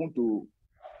what happened to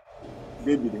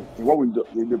David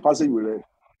in the passage we read.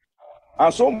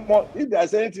 And so if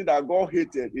there's anything that God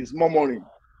hated, is murmuring.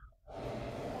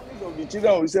 Of the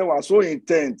children of Israel were so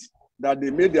intent that they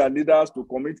made their leaders to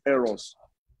commit errors,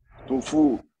 to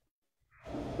fool.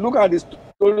 Look at the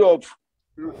story of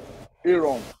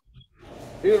Aaron.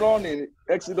 Aaron in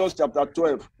Exodus chapter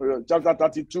 12, chapter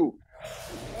 32.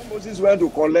 When Moses went to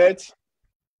collect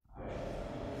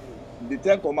the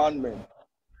 10 Commandments,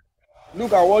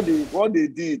 look at what they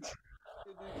did.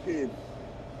 They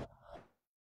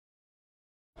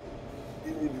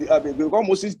Because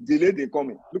Moses delayed in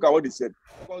coming. Look at what he said.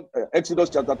 Exodus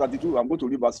chapter 32, I'm going to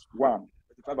read verse 1,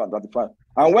 35 and 35.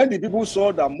 And when the people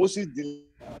saw that Moses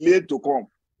delayed to come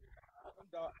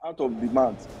out of the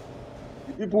mount,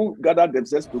 the people gathered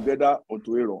themselves together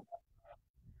unto Aaron.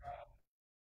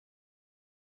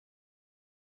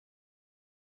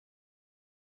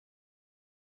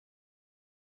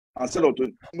 And said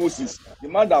unto Moses, the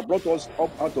man that brought us up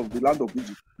out of the land of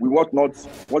Egypt, we wot not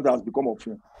what has become of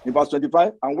him. In verse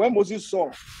 25, and when Moses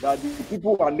saw that the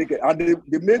people were naked, and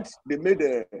they made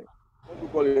a what we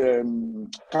call a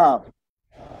calf.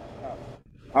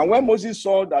 And when Moses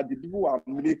saw that the people were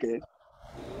naked,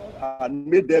 and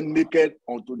made them naked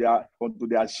unto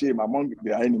their shame among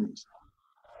their enemies.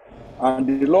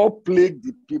 And the Lord plagued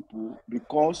the people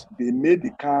because they made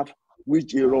the calf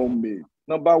which Aaron made.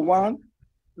 Number one,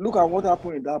 look at what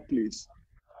happened in that place.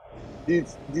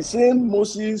 The same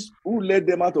Moses who led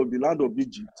them out of the land of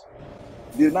Egypt,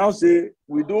 they now say,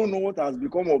 we don't know what has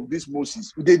become of this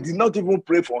Moses. They did not even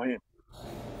pray for him.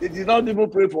 They did not even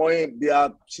pray for him. They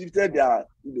have shifted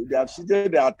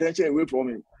their attention away from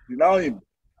him. Now him.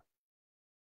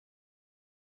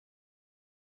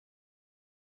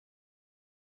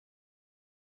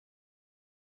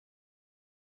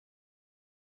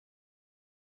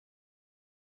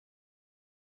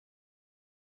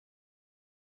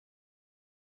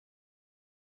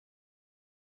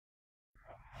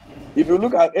 If you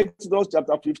look at Exodus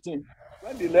chapter 15,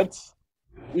 when they left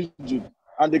Egypt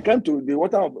and they came to the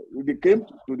water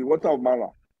of Marah,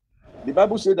 the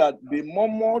Bible said that they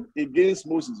murmured against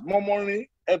Moses, murmuring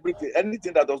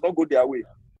anything that does not go their way,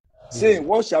 saying,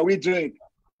 what shall we drink?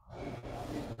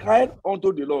 He cried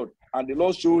unto the Lord, and the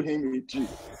Lord showed him a tree.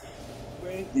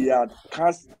 When he had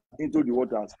cast into the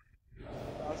waters,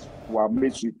 were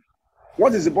made sweet.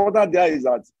 What is important there is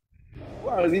that, go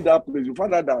and read that place, you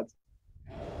find out that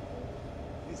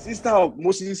the sister of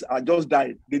Moses had just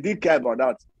died. They didn't care about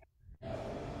that.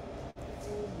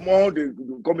 More they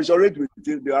commiserate with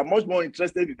it. They are much more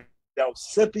interested in their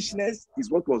selfishness is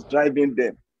what was driving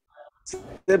them. To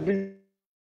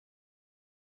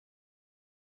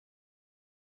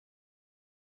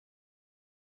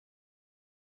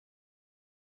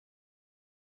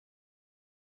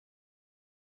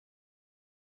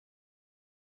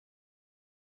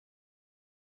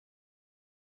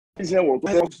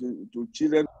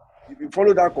children, if you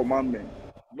follow that commandment,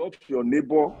 love your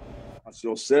neighbor as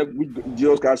yourself, which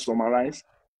Jesus Christ summarized,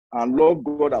 and love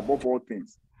God above all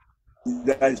things.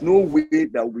 There is no way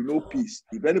there will be no peace.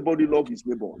 If anybody loves his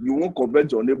neighbor, you won't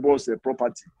covet your neighbor's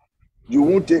property. You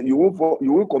won't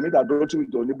commit adultery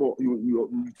with your neighbor,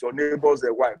 with your neighbor's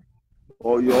wife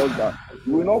or your husband.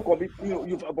 You will not commit.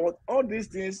 But all these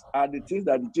things are the things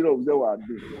that the children of Israel are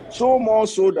doing. So more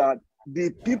so that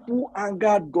the people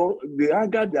angered God. They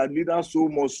angered their leaders so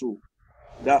much so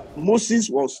that Moses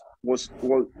was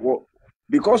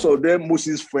because of them.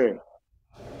 Moses fell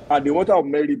at the water of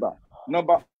Meribah.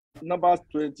 Numbers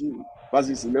 20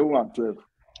 verses 11 and 12.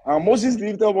 And Moses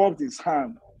lifted up his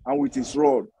hand, and with his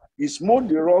rod he smote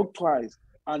the rock twice,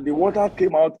 and the water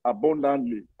came out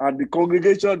abundantly, and the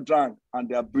congregation drank, and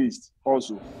their priests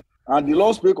also. And the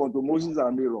Lord spake unto Moses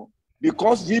and Aaron,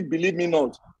 because ye believe me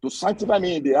not, to sanctify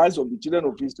me in the eyes of the children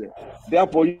of Israel,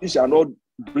 therefore ye shall not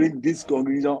bring this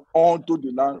congregation unto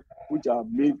the land which I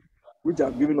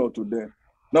have given unto them.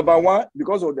 Number one,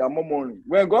 because of their murmuring.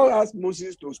 When God asked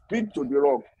Moses to speak to the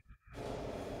rock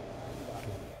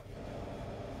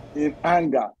in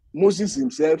anger, Moses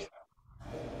himself,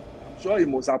 I'm sure he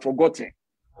must have forgotten.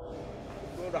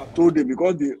 God have told him,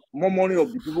 because the murmuring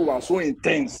of the people was so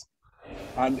intense.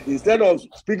 And instead of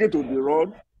speaking to the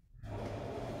rod,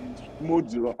 he smote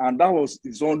the rod, and that was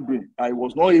his own doing. And he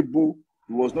was not able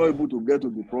to get to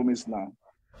the promised land.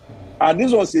 And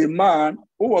this was a man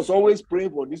who was always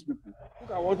praying for these people.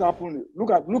 Look at what happened.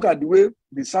 Look at the way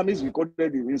the psalmist recorded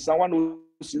it in Psalm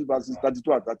 106 verses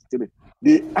 32 and 33.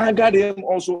 They angered him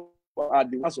also at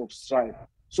the house of strife,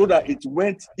 so that it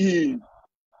went ill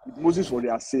with Moses for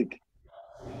their sake.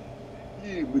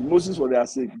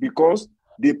 Because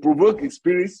they provoked his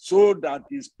spirit, so that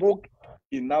he spoke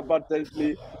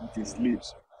inadvertently with his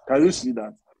lips. Can you see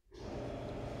that?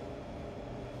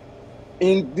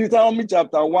 In Deuteronomy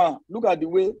chapter 1, look at the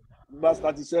way, verse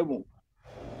 37.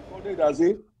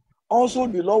 Also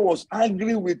the Lord was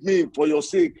angry with me for your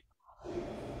sake.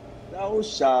 Thou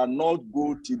shalt not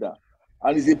go thither.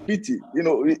 And it's a pity,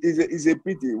 it's a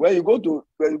pity. When you go to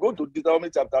Deuteronomy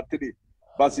chapter 3,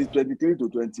 verses 23 to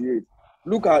 28,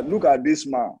 look at this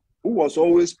man who was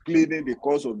always pleading the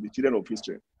cause of the children of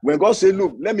Israel. When God said,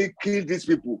 look, let me kill these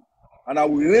people, and I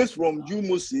will raise from you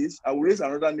Moses, I will raise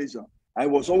another nation. I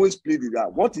was always pleading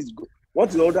that.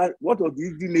 what of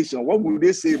the nation? What would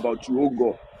they say about you, oh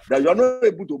God? That you are not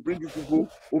able to bring these people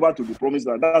over to the promised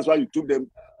land. That's why you took them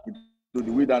into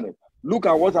the wilderness. Look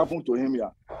at what happened to him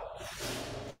here.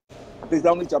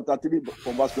 Deuteronomy chapter 3,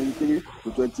 from verse 23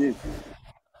 to 28.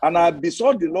 And I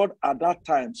besought the Lord at that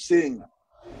time, saying,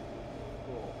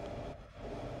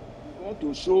 you want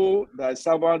to show thy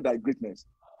servant thy greatness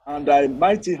and thy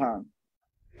mighty hand.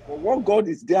 For what God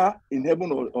is there in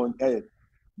heaven or on earth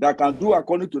that can do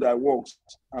according to thy works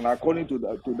and according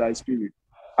to thy spirit?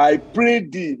 I pray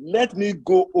thee, let me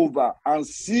go over and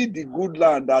see the good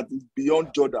land that is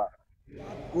beyond Jordan,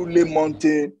 goodly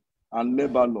mountain and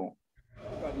Lebanon.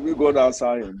 Look at the way God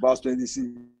answered him. Verse 26.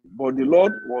 But the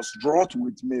Lord was wroth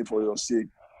with me for your sake,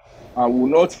 and will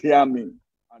not hear me.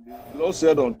 And the Lord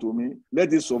said unto me,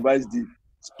 let it suffice thee.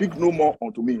 Speak no more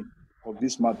unto me of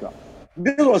this matter.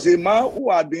 This was a man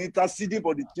who had been interceding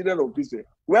for the children of Israel.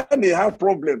 When they had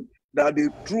problem that they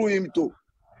threw him to,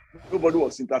 nobody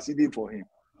was interceding for him.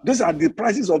 These are the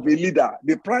prices of a leader,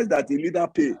 the price that a leader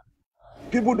pays.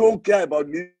 People don't care about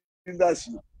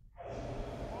leadership.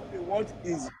 All they want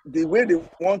is the way they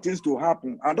want things to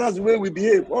happen. And that's the way we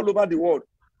behave all over the world.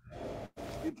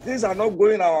 If things are not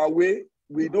going our way,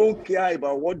 we don't care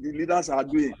about what the leaders are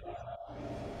doing.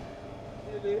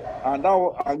 And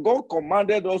God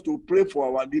commanded us to pray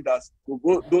for our leaders,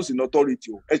 for those in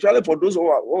authority, especially for those who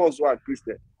are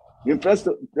Christian. In First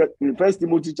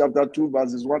Timothy chapter 2,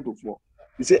 verses 1 to 4.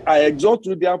 He said, I exhort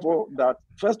you therefore that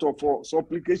first of all,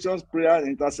 supplications, prayers,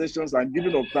 intercessions, and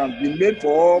giving of thanks be made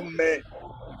for all men,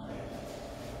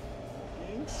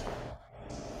 kings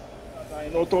that are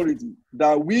in authority,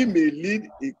 that we may lead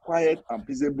a quiet and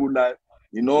peaceable life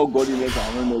in all godliness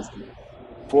and honesty.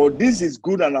 For this is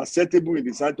good and acceptable in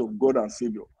the sight of God and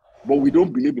Savior. But we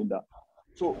don't believe in that.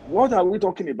 So what are we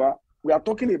talking about? We are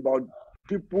talking about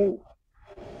people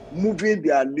moving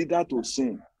their leader to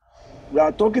sin. We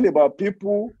are talking about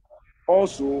people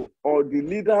also, or the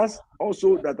leaders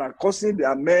also, that are causing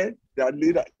their men, their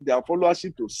leader, their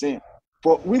followership to sin.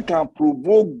 For we can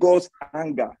provoke God's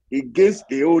anger against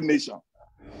a whole nation.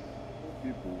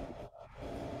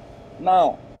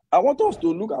 Now, I want us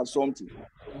to look at something.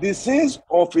 The sins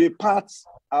of a part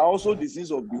are also the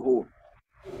sins of the whole.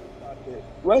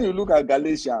 When you look at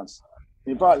Galatians,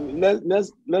 in fact,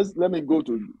 let me go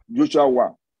to Joshua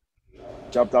 1,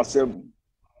 chapter 7.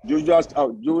 Joshua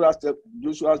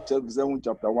 7,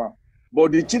 chapter 1.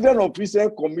 But the children of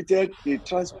Israel committed a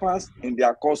trespass in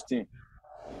their costing.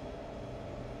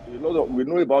 We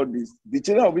know about this. The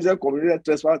children of Israel committed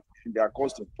trespass in their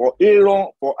costing. For Aaron,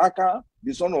 for Achan,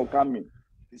 the son of Carmi,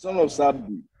 the son of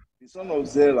Sabdi, the son of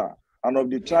Zerah, and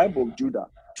of the tribe of Judah,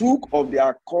 took of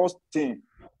their costing.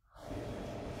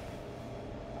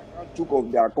 Achan took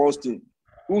of their costing.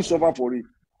 Who suffered for it?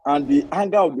 And the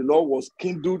anger of the Lord was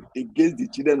kindled against the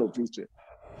children of Israel.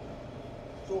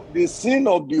 So the sin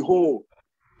of the whole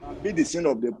can be the sin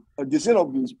of the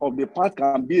part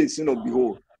can be a sin of the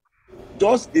whole.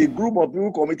 Just a group of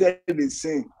people committed a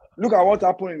sin. Look at what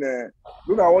happened on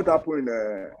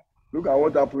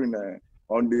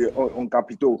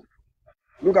Capitol.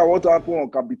 Look at what happened on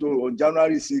Capitol on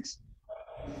January 6th.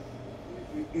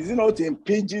 Is it not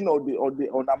impinging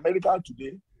on America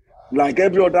today, like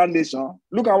every other nation?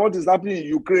 Look at what is happening in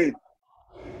Ukraine.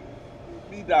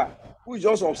 The leader who is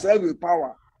just obsessed with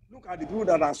power. Look at the people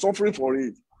that are suffering for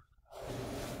it.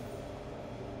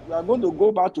 We are going to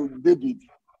go back to David.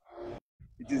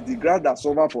 It is the grass that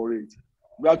suffer for it.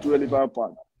 We have to relevant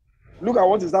part. Look at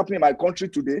what is happening in my country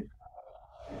today.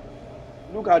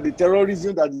 Look at the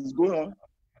terrorism that is going on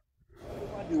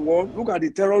over the world. Look at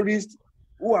the terrorists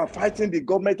who are fighting the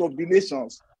government of the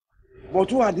nations. But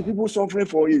who are the people suffering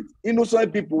for it?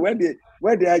 Innocent people, when they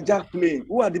hijack plane,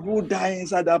 who are the people dying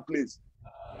inside that place?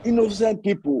 Innocent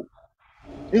people.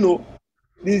 You know,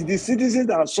 the citizens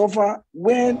that suffer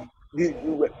when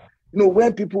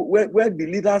when the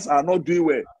leaders are not doing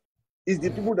well. It's the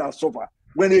people that suffer.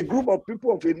 When a group of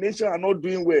people of a nation are not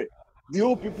doing well, the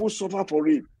whole people suffer for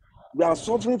it. We are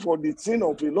suffering for the sin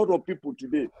of a lot of people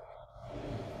today.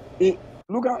 And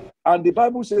the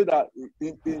Bible says that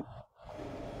in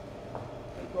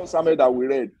Samuel that we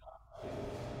read.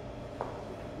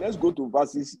 Let's go to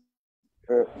verses,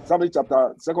 Samuel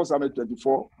chapter 2 Samuel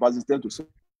 24, verses 10 to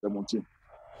 17.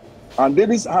 And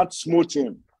David's heart smote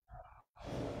him.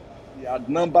 He had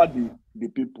numbered the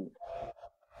people.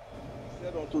 He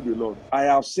said unto the Lord, I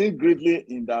have sinned greatly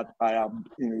in that I have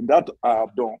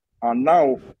done. And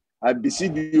now I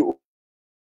beseech you,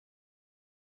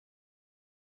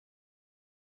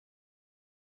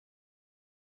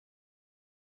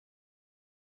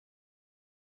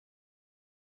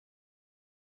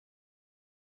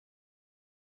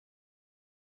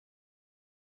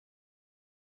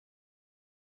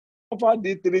 suffer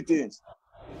these three things.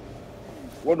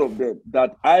 One of them,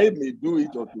 that I may do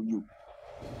it unto you.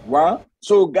 One,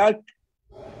 so God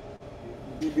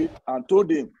David and told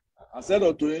him, and said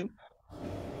unto him,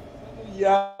 7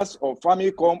 years of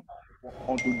famine come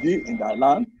unto thee in thy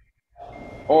land,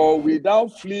 or wilt thou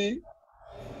flee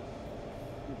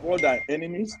before thy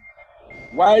enemies,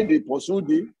 while they pursue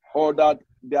thee, or that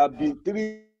there be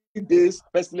 3 days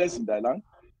pestilence in thy land?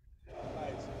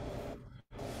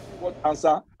 What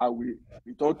answer I will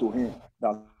return to him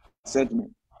that sent me?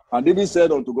 And David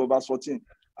said unto God, verse 14,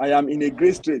 I am in a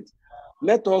great strait.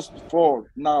 Let us fall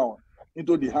now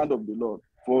into the hand of the Lord,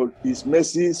 for his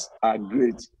mercies are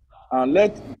great. And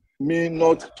let me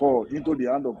not fall into the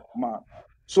hand of man.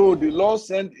 So the Lord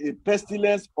sent a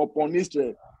pestilence upon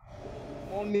Israel.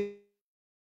 Morning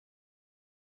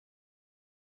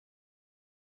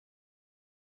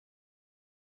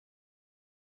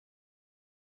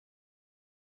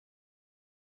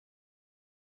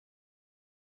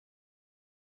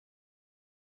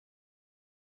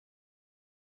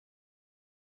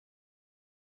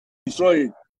destroy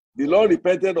it. The Lord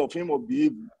repented of him of the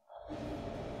evil.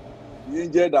 The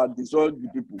angel that destroyed the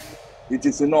people. It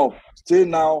is enough. Stay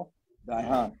now thy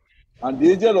hand. And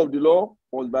the angel of the Lord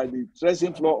was by the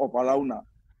threshing floor of Araunah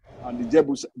and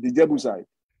the Jebusite.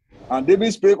 And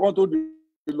David spake unto the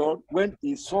Lord when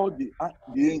he saw the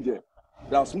angel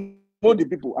that smote the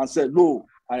people, and said, Lo,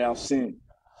 I have sinned.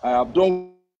 I have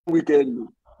done wickedly.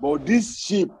 But these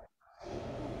sheep,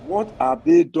 what have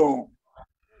they done?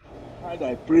 And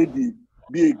I pray thee,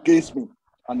 be against me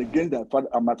and against thy father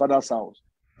and my father's house.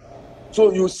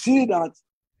 So you see that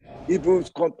if you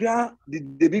compare the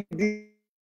David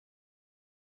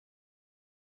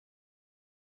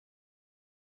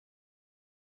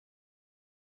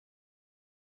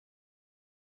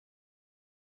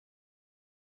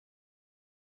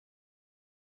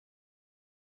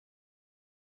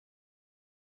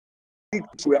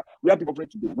where people pray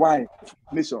today, why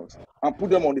nations, and put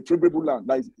them on the favorable land,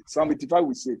 like Psalm 85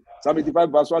 we say. Psalm 85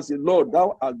 verse 1 says, Lord,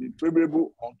 thou hast been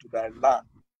favorable unto thy land.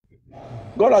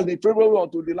 God has been favorable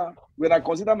unto the land. When I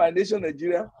consider my nation,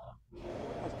 Nigeria,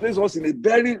 God has placed us in a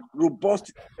very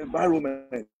robust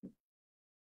environment.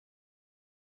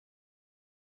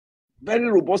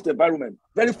 Very robust environment,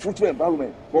 very fruitful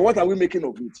environment. But what are we making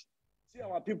of it? See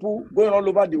our people going all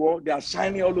over the world, they are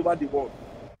shining all over the world.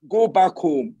 Go back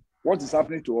home. What is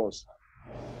happening to us?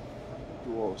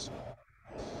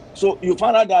 So you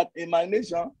find out that in my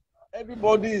nation,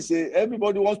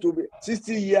 everybody wants to be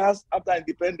 60 years after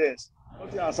independence.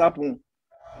 Nothing has happened.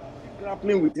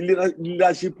 Grappling with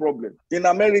leadership problem. In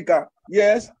America,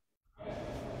 yes,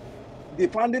 the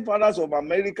founding fathers of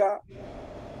America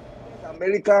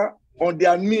on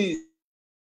their knees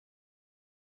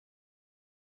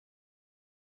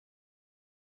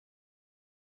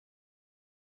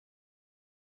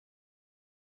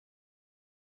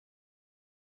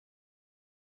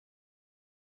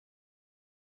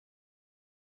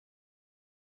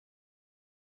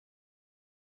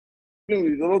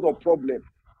with a lot of problems.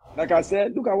 Like I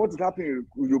said, look at what is happening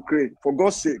in Ukraine, for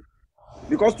God's sake.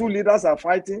 Because 2 leaders are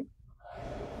fighting,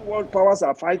 2 world powers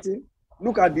are fighting.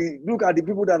 Look at the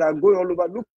people that are going all over.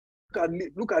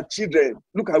 Look at children,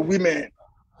 look at women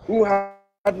who had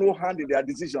no hand in their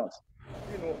decisions.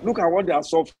 Look at what they are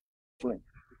suffering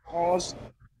because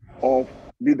of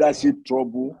leadership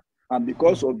trouble and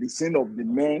because of the sin of the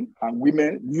men and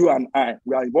women. You and I,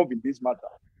 we are involved in this matter.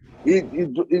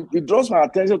 It draws my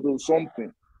attention to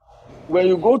something. When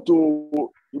you go to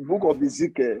the book of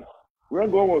Ezekiel, when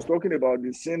God was talking about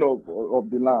the sin of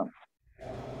the land,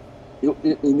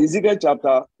 in Ezekiel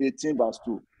chapter 18, verse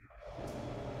 2,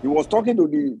 he was talking to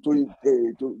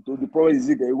the prophet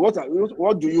Ezekiel.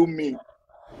 What do you mean?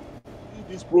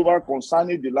 This proverb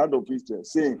concerning the land of Israel,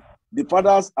 saying, the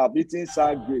fathers are eating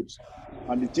sour grapes,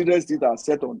 and the children's teeth are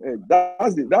set on edge.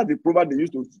 That's the proverb they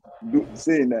used to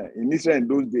say in Israel in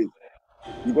those days.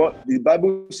 Because the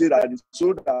Bible says that the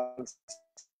soul that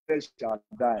shall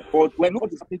die. But when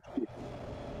what is happening today,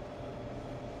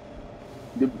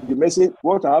 the message,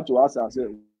 what I have to ask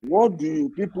ourselves, what do you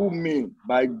people mean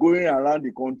by going around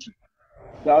the country?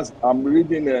 I'm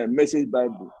reading a Message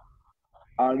Bible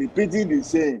and repeating the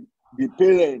saying, the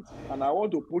parents, and I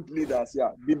want to put leaders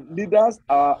here. The leaders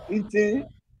are eating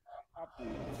apple.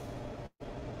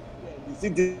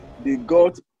 They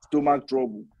got stomach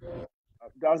trouble.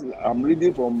 I'm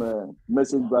reading from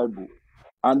Message Bible.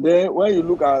 And then when you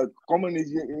look at Common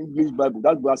English Bible,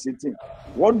 that's verse 18.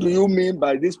 What do you mean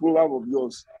by this proverb of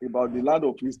yours about the land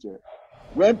of Israel?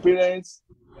 When parents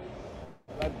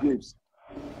like grapes,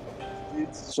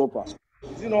 it suffers.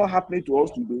 Is it not happening to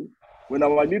us today? When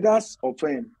our leaders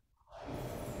offend,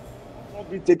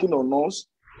 be taken on us.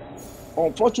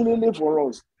 Unfortunately for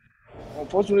us,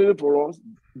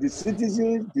 the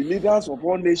citizens, the leaders of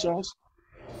all nations,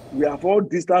 we have all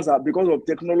distanced because of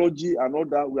technology and all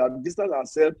that. We have distanced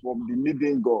ourselves from the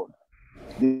living God,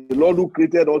 the Lord who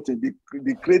created all things,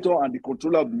 the creator and the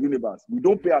controller of the universe. We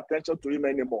don't pay attention to him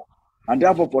anymore. And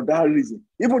therefore, for that reason,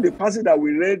 even the passage that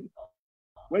we read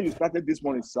when you started this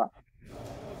morning, sir,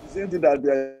 the same thing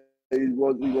that it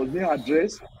was being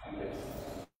addressed.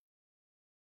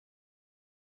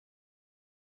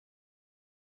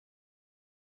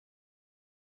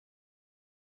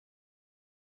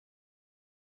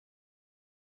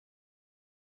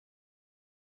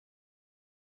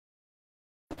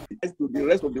 To the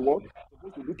rest of the world,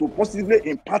 supposed to do to positively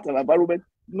impact an environment.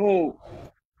 No,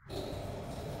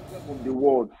 from the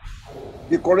world.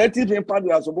 The corrective impact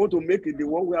we are supposed to make in the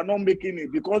world, we are not making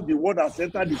it because the world has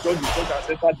entered the church has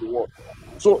entered the world.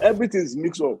 So everything is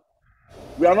mixed up.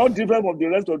 We are not different from the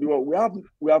rest of the world.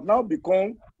 We have now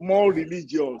become more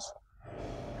religious.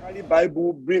 We carry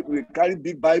Bible, we carry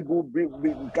big Bible, we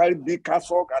carry big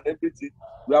cassock and everything.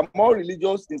 We are more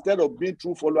religious instead of being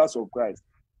true followers of Christ.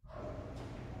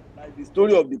 Like the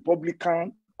story of the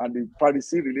publican and the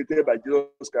Pharisee related by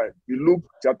Jesus Christ in Luke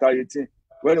chapter 18,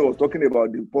 when he was talking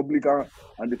about the publican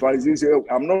and the Pharisee, said,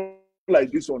 I'm not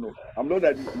like this one. I'm not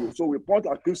like this. So we point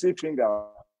accusing fingers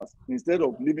instead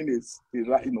of living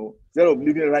instead of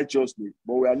living righteously,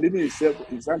 but we are living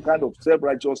in some kind of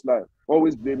self-righteous life,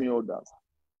 always blaming others.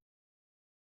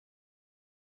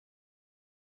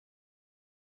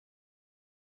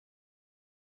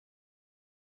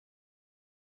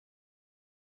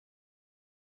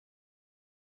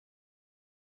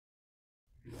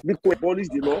 Because we abolish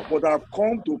the law, but have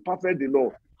come to perfect the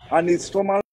law, and it's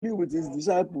formally with his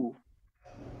disciple.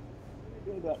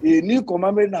 A new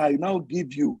commandment I now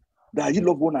give you, that ye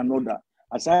love one another,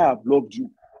 as I have loved you,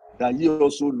 that ye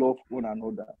also love one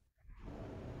another.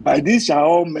 By this shall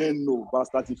all men know, verse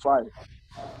 35.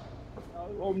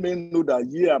 All men know that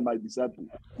ye are my disciples,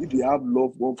 if you have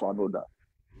love one for another.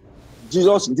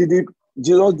 Jesus didn't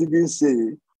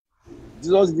say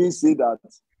that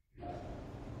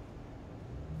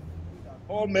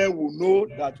all men will know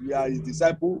that we are his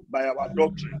disciples by our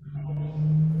doctrine.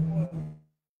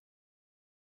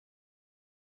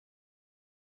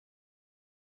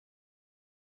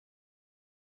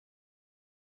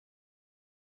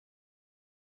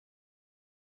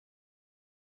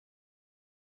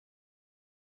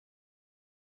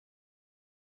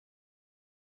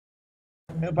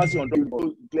 Emphasis on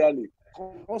doctrine clearly.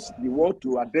 Cause the word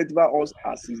to identify us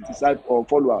as his disciples or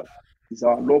followers is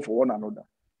our love for one another.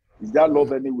 Is there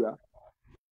love anywhere?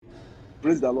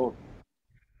 Praise the Lord.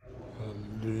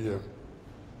 Hallelujah.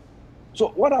 So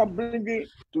what I'm bringing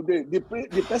today, the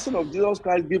person of Jesus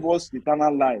Christ gave us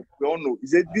eternal life. We all know. He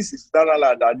said, this is eternal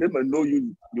life, that they may know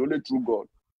you, the only true God,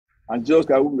 and Jesus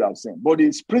Christ whom we have sent. But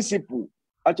his principle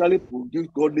actually produce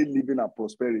godly living and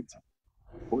prosperity.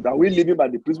 But are we living by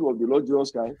the principle of the Lord Jesus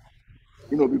Christ?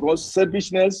 Because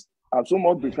selfishness has so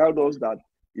much become us that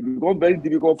it becomes very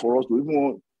difficult for us to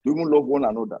even love one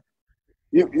another.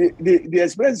 The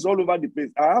experience is all over the place.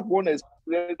 I have one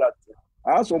experience that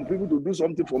I asked some people to do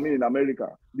something for me in America.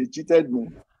 They cheated me.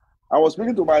 I was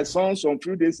speaking to my son some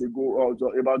few days ago,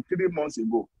 or about 3 months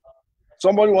ago.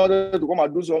 Somebody wanted to come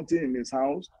and do something in his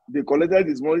house. They collected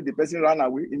his money. The person ran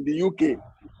away in the UK,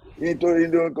 in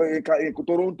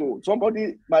Toronto.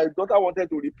 My daughter wanted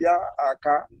to repair her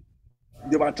car.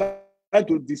 They were trying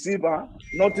to deceive her.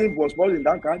 Nothing was spoiled in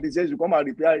that car. They said, you come and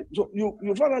repair it. So you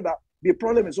find out that the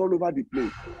problem is all over the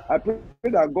place. I pray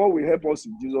that God will help us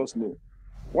in Jesus' name.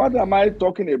 What am I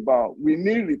talking about? We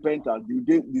need repentance.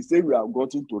 The stage we have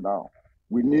gotten to now,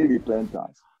 we need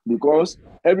repentance because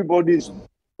everybody is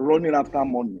running after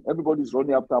money. Everybody is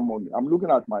running after money. I'm looking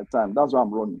at my time. That's why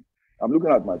I'm running. I'm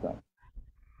looking at my time.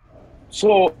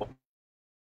 So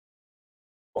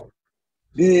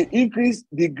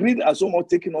the greed has so much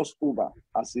taken us over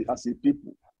as a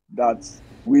people that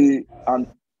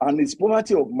and it's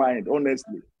poverty of mind,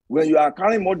 honestly. When you are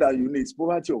carrying more than you need, it's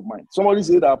poverty of mind. Somebody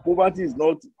said that poverty is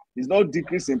not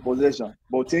decrease in possession,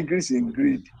 but increase in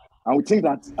greed. And we think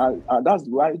that that's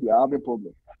why we are having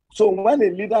problems. So when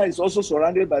a leader is also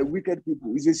surrounded by wicked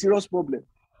people, it's a serious problem.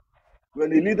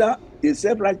 When a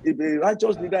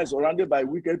righteous leader is surrounded by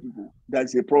wicked people,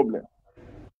 that's a problem.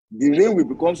 The rain will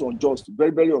become unjust, very,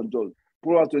 very unjust.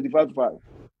 Proverbs 25:5.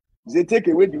 They take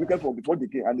away the wicked from before the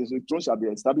king, and his throne shall be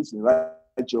established in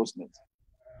righteousness.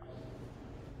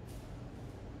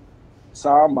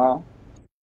 Sama,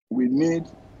 we need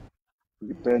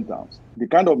repentance. The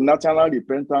kind of national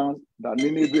repentance that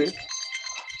Nineveh,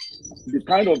 the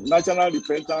kind of national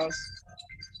repentance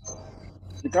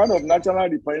the kind of natural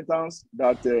repentance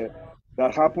that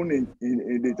that happened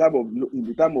in the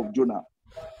time of Jonah.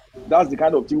 That's the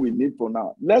kind of thing we need for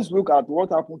now. Let's look at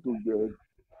what happened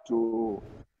to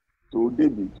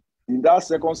David in that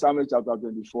 2 Samuel chapter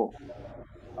 24.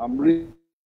 I'm reading.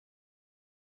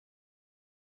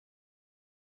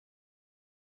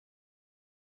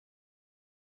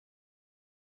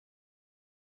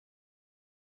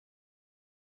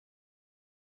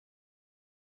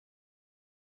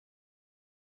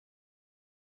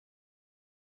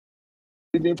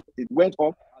 It went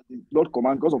up as the Lord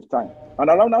commanded because of time. And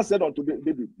Araunah said unto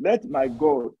David, let my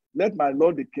God, let my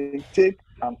Lord the king take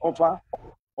an offer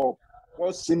of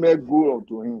what seemeth good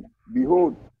unto him.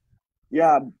 Behold, he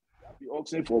had the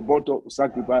oxen for burnt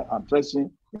sacrifice and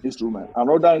threshing instruments, and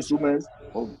other instruments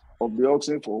of the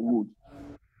oxen for wood.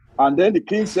 And then the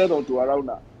king said unto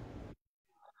Araunah,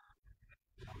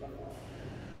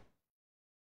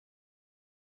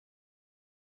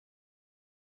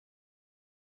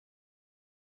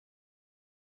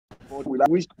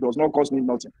 which does not cost me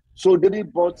nothing. So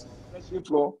David bought threshing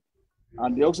floor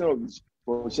and the oxen of his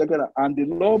for shekel, and the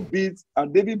Lord built,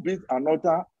 and David built an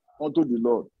altar unto the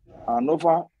Lord, and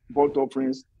offer burnt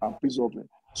offerings and peace offerings.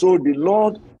 So the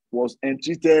Lord was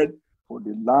entreated for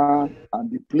the land,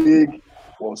 and the plague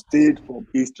was stayed from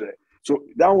Israel. So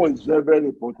that was very, very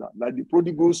important. Like the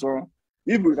prodigal son,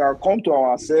 if we can come to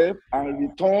ourselves and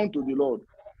return to the Lord,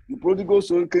 the prodigal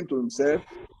son came to himself,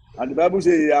 and the Bible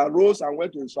says he arose and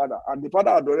went to his father, and the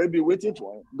father had already been waiting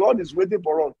for him. God is waiting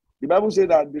for us. The Bible says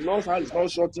that the Lord's hand is not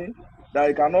shortened, that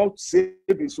he cannot save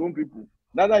his own people.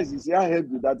 Neither is his ear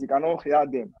heavy, that he cannot hear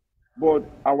them. But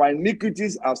our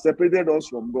iniquities have separated us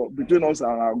from God, between us and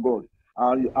our God.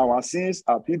 And our sins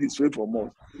have hid his face from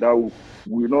us, that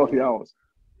will not hear us.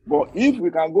 But if we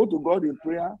can go to God in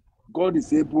prayer, God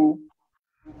is able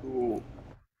to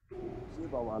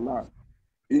save our land.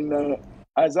 In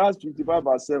Isaiah 55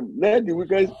 verse 7, let the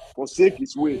wicked forsake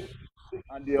his way,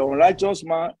 and the unrighteous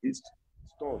man is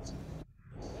taught.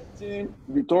 Let him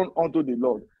return unto the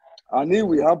Lord, and he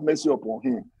will have mercy upon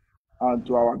him, and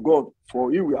to our God,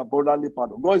 for he will abundantly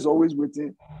pardon. God is always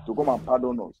waiting to come and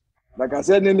pardon us. Like I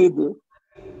said, Nineveh,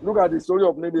 look at the story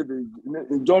of Nineveh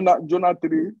in Jonah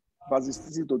 3, verses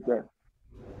 6 to 10.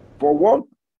 For what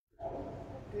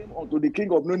came unto the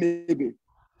king of Nineveh, he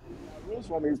arose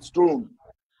from his throne,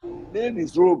 laid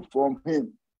his robe from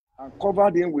him, and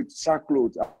covered him with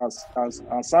sackcloth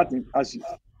and sat in ashes.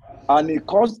 And he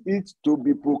caused it to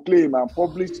be proclaimed and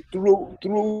published through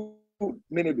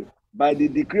Nineveh by the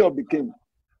decree of the king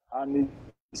and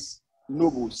his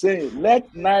nobles, saying, let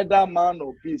neither man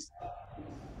nor beast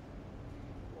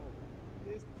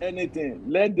taste anything,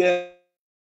 let them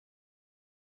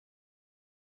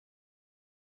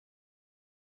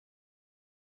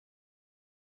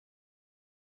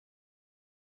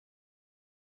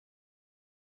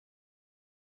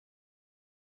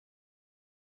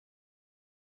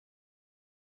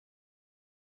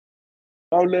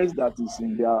violence that is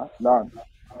in their land.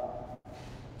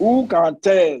 Who can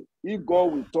tell if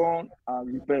God will turn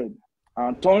and repent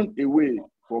and turn away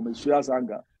from his fierce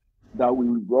anger, that we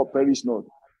will perish not?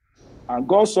 And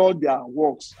God saw their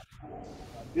works,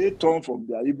 that they turned from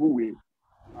their evil way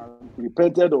and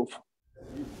repented of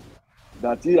evil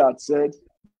that he had said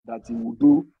that he would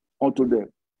do unto them,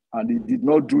 and he did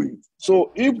not do it.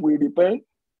 So if we repent,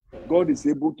 God is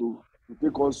able to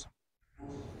take us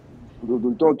to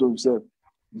return to himself.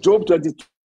 Job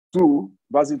 22,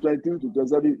 verses 23 to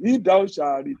 27, if thou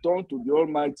shalt return to the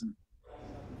Almighty,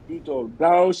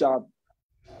 thou shalt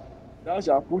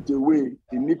put away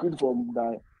iniquity from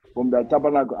thy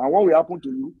tabernacle. And what will happen to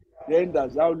you? Then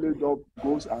that thou laid up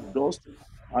goats and dust,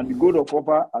 and the gold of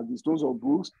offer as the stones of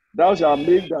brooks. Thou shalt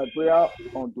make thy prayer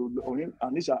unto him,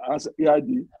 and he shall answer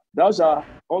thee. Thou shalt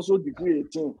also decree a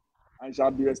thing, and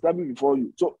shall be established before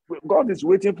you. So God is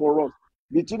waiting for us.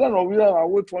 The children of Israel are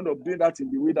always fond of doing that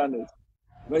in the wilderness.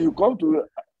 When you come to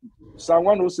Psalm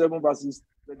 107, verses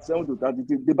 27 to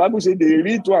 33, the Bible says they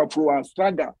read to and fro and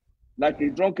stagger like a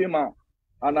drunken man,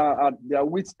 and are at their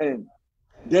wits' end.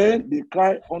 Then they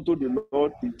cry unto the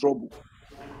Lord in trouble,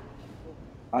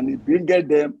 and he bringeth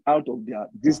them out of their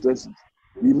distresses.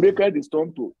 He maketh the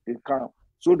storm to a calm,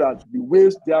 so that the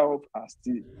waves thereof are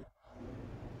still.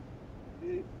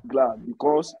 They glad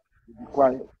because they be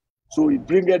quiet. So he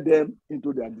bringeth them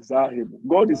into their desired haven.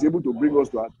 God is able to bring us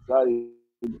to our desired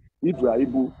haven if we are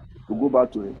able to go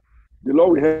back to him. The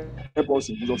Lord will help us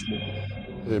in Jesus' name.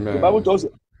 Amen. The Bible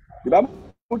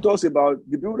talks about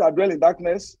the people that dwell in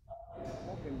darkness,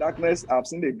 walk in darkness, have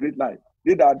seen a great light.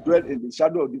 They that dwell in the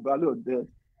shadow of the valley of death,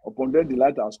 upon them the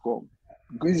light has come.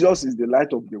 Jesus is the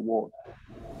light of the world.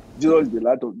 Jesus is the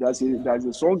light of. There's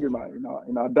a song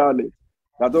in our dialect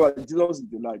that Jesus is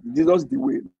the light. Jesus is the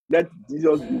way. Let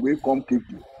Jesus the way come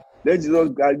quickly. Let Jesus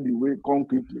guide the way come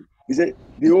quickly. He said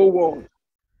the whole world,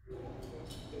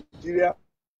 Nigeria.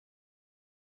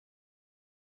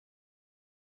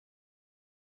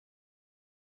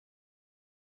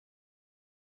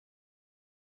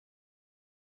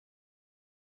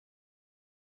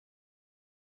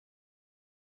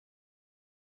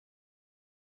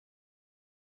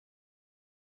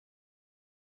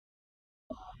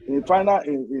 In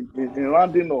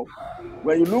rounding up,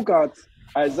 when you look at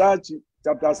Isaiah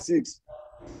chapter 6,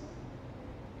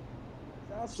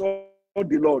 Isaiah saw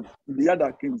the Lord in the year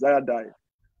that King Isaiah died.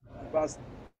 Verse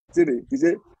 3, he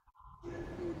said,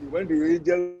 when the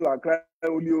angels are crying,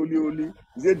 holy, holy, holy,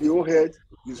 he said, the whole earth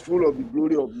is full of the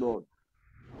glory of Lord.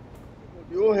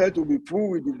 The whole earth will be full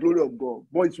with the glory of God.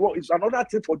 But it's another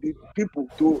thing for the people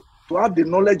to have the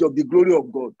knowledge of the glory of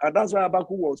God. And that's why Habakkuk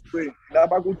was praying in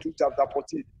Habakkuk 2, chapter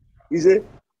 14. He said,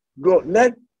 God,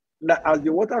 as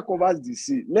the water covers the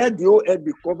sea, let the whole earth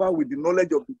be covered with the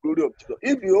knowledge of the glory of Jesus.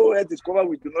 If the whole earth is covered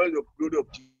with the knowledge of the glory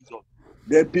of Jesus,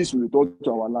 then peace will return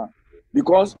to our land.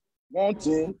 Because one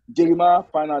thing, Jeremiah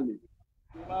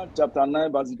chapter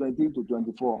 9, verses 23 to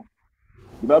 24,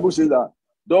 the Bible says that,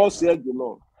 thus saith the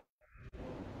Lord,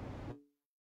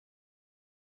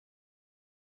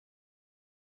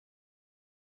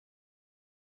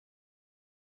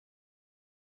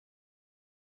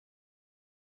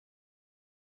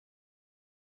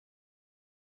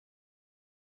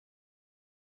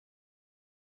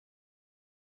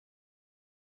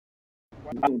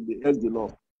 in the earth the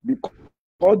Lord, because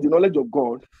the knowledge of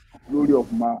God, glory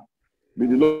of man. May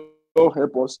the Lord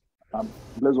help us and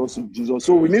bless us in Jesus.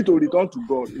 So we need to return to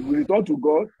God. If we return to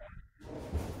God,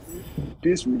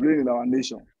 peace will reign in our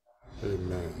nation.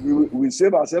 Amen. We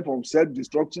save ourselves from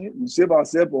self-destruction. We save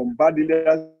ourselves from bad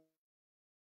leaders.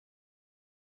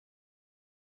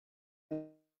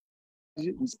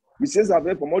 We save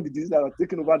ourselves from all the diseases that are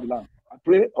taking over the land. I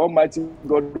pray Almighty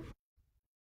God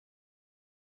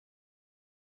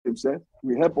Himself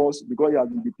will help us because He has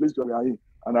been the place where we are in.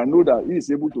 And I know that He is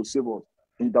able to save us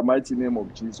in the mighty name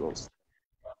of Jesus.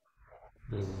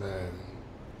 Amen.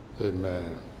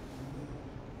 Amen.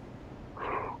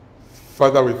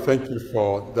 Father, we thank you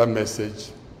for that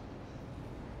message.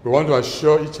 We want to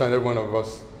assure each and every one of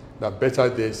us that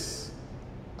better days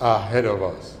are ahead of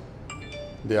us.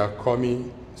 They are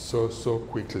coming so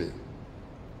quickly.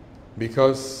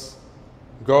 Because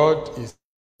God is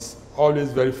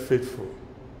always very faithful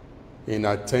in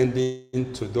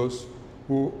attending to those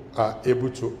who are able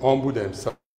to humble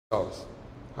themselves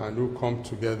and who come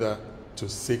together to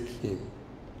seek Him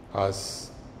as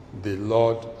the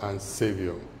Lord and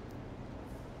Savior.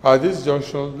 At this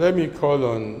junction, let me call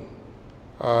on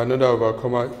another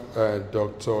overcomer,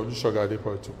 Dr.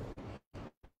 Olusogadepo, to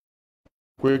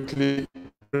quickly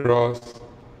cross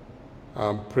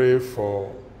and pray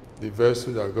for the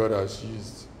vessel that God has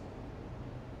used,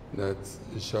 that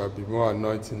it shall be more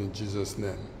anointing in Jesus'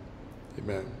 name.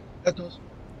 Amen. Let us.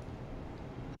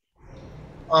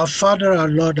 Our Father, our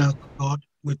Lord, our God,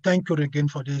 we thank you again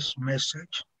for this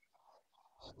message.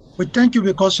 We thank you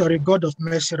because you are a God of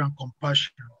mercy and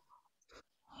compassion.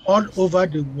 All over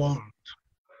the world,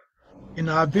 in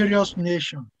our various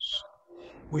nations,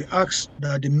 we ask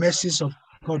that the mercies of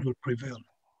God will prevail.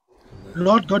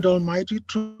 Lord God Almighty,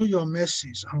 through your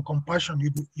mercies and compassion,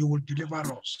 you will deliver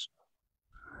us.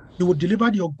 You will deliver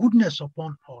your goodness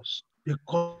upon us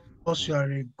because you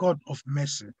are a God of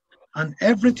mercy. And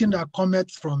everything that cometh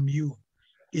from you,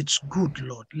 it's good,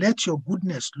 Lord. Let your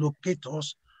goodness locate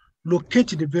us, locate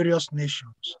the various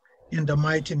nations in the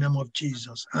mighty name of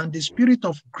Jesus. And the spirit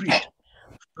of greed,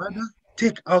 Father,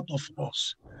 take out of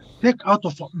us, take out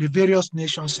of the various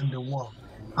nations in the world,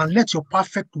 and let your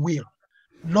perfect will,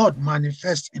 Lord,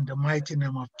 manifest in the mighty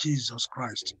name of Jesus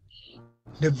Christ.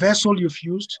 The vessel you've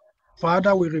used,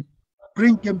 Father, we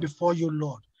bring him before you,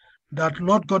 Lord, that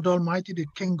Lord God Almighty, the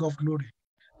King of glory,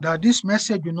 that this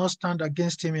message will not stand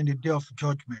against him in the day of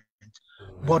judgment,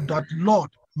 but that, Lord,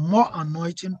 more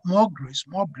anointing, more grace,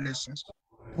 more blessings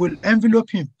will envelop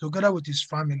him together with his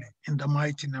family in the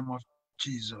mighty name of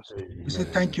Jesus. Amen. We say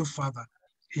thank you, Father.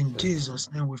 In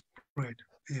Jesus' name we've prayed.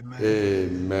 Amen.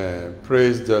 Amen.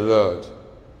 Praise the Lord.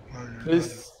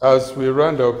 Please, as we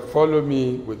round up, follow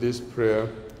me with this prayer.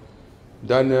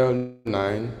 Daniel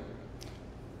 9.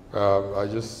 I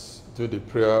just do the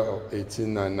prayer of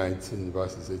 18 and 19,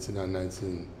 verses 18 and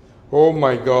 19. Oh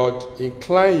my God,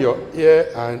 incline your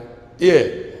ear and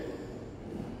ear.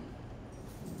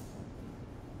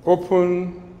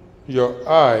 Open your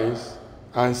eyes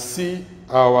and see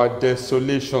our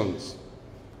desolations.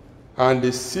 and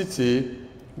the city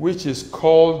which is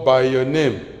called by your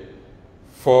name.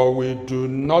 For we do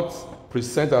not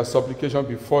present our supplication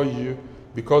before you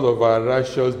because of our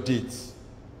righteous deeds,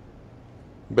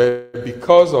 but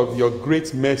because of your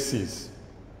great mercies.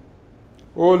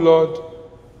 O Lord,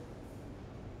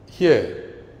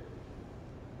 hear.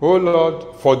 O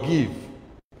Lord, forgive.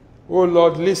 O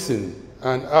Lord, listen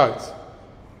and act.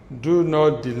 Do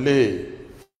not delay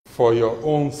for your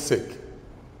own sake,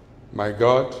 my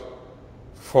God,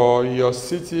 for your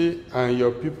city and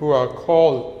your people are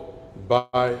called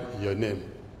by your name.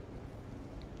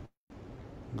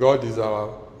 God is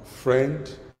our friend,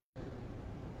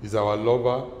 is our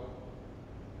lover,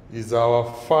 is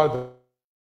our Father.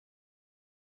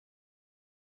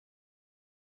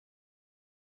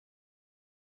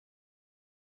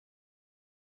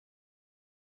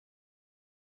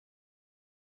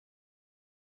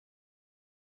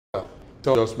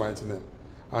 Jesus' mighty name.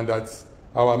 And that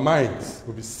our minds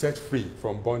will be set free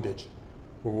from bondage.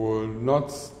 We will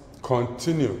not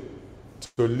continue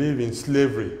to live in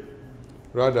slavery.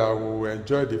 Rather, we will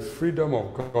enjoy the freedom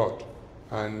of God.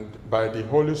 And by the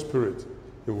Holy Spirit,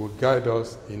 He will guide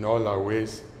us in all our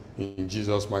ways in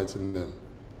Jesus' mighty name.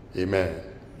 Amen.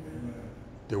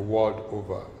 The world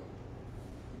over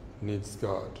needs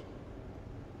God.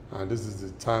 And this is the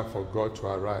time for God to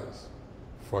arise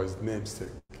for His name's sake.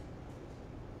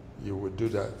 You will do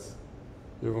that,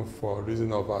 even for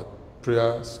reason of our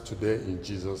prayers today in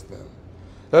Jesus' name.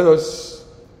 Let us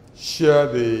share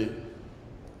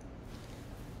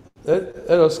let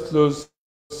us close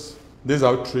this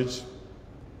outreach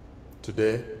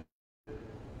today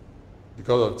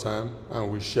because of time,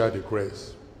 and we share the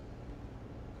grace.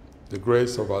 The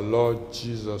grace of our Lord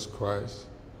Jesus Christ,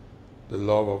 the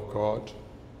love of God,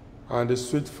 and the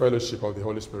sweet fellowship of the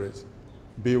Holy Spirit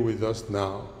be with us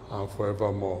now and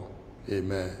forevermore.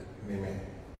 Amen. Amen.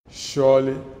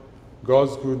 Surely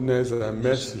God's goodness and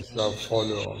mercy shall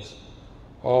follow us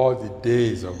all the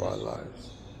days of our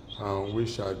lives, and we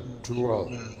shall dwell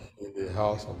in the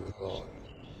house of the Lord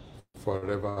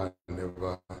forever and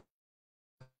ever.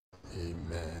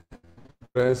 Amen. The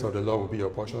presence of the Lord will be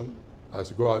your portion as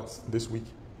you go out this week.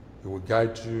 He will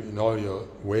guide you in all your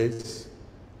ways,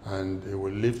 and He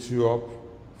will lift you up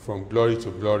from glory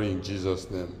to glory in Jesus'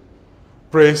 name.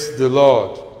 Praise the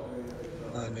Lord.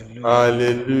 Hallelujah.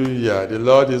 Hallelujah. The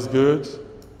Lord is good.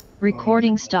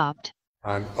 Recording stopped.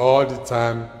 And all the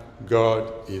time,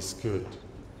 God is good.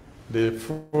 The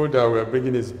food that we're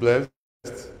bringing is blessed,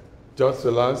 just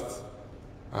to last,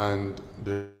 and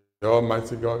the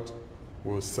Almighty God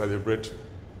will celebrate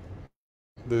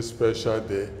this special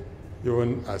day,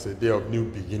 even as a day of new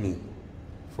beginning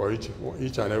for each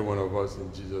and every one of us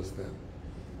in Jesus' name.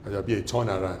 And there'll be a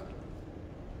turnaround,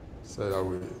 so that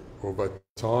we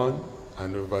overturn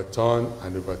and overturn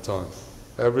and overturn.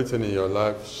 Everything in your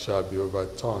life shall be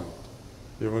overturned,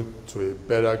 even to a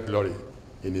better glory,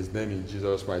 in His name, in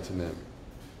Jesus' mighty name.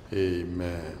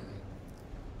 Amen.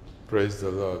 Praise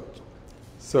the Lord.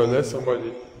 So let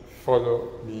somebody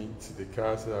follow me to the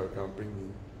car so that we can bring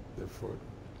in the food.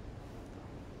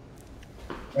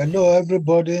 Hello,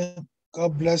 everybody.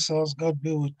 God bless us. God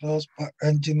be with us.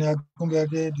 Engineer Kumbiade,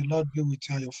 the Lord be with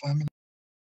you and your family.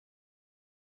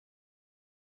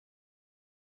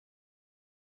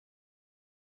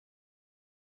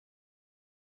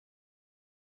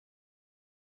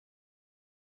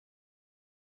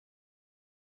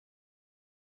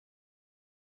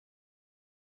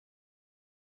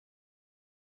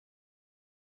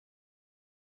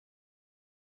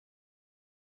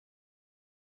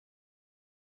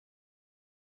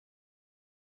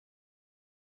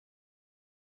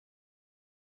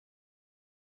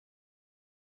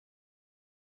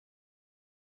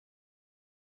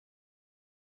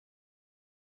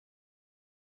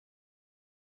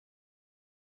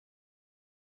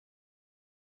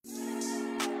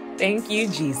 Thank you,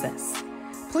 Jesus.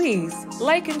 Please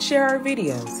like and share our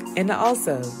videos, and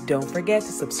also don't forget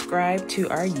to subscribe to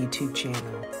our YouTube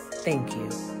channel. Thank you.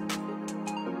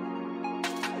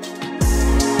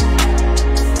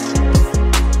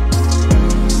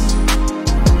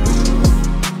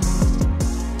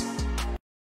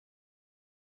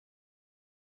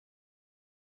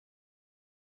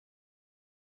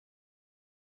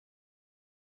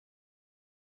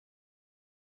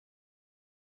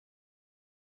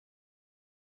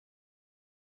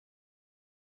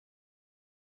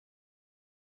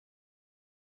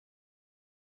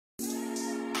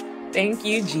 Thank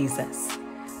you, Jesus.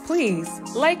 Please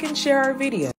like and share our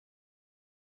videos.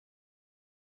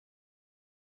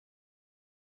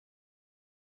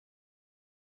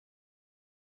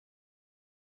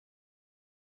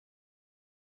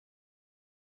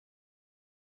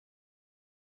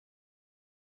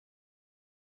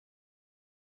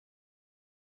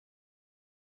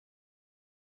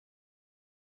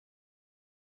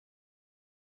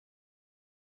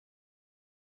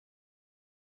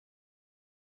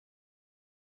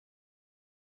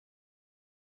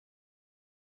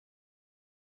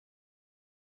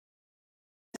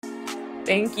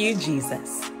 Thank you,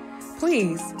 Jesus.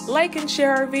 Please like and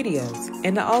share our videos,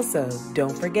 and also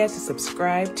don't forget to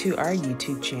subscribe to our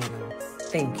YouTube channel.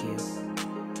 Thank you.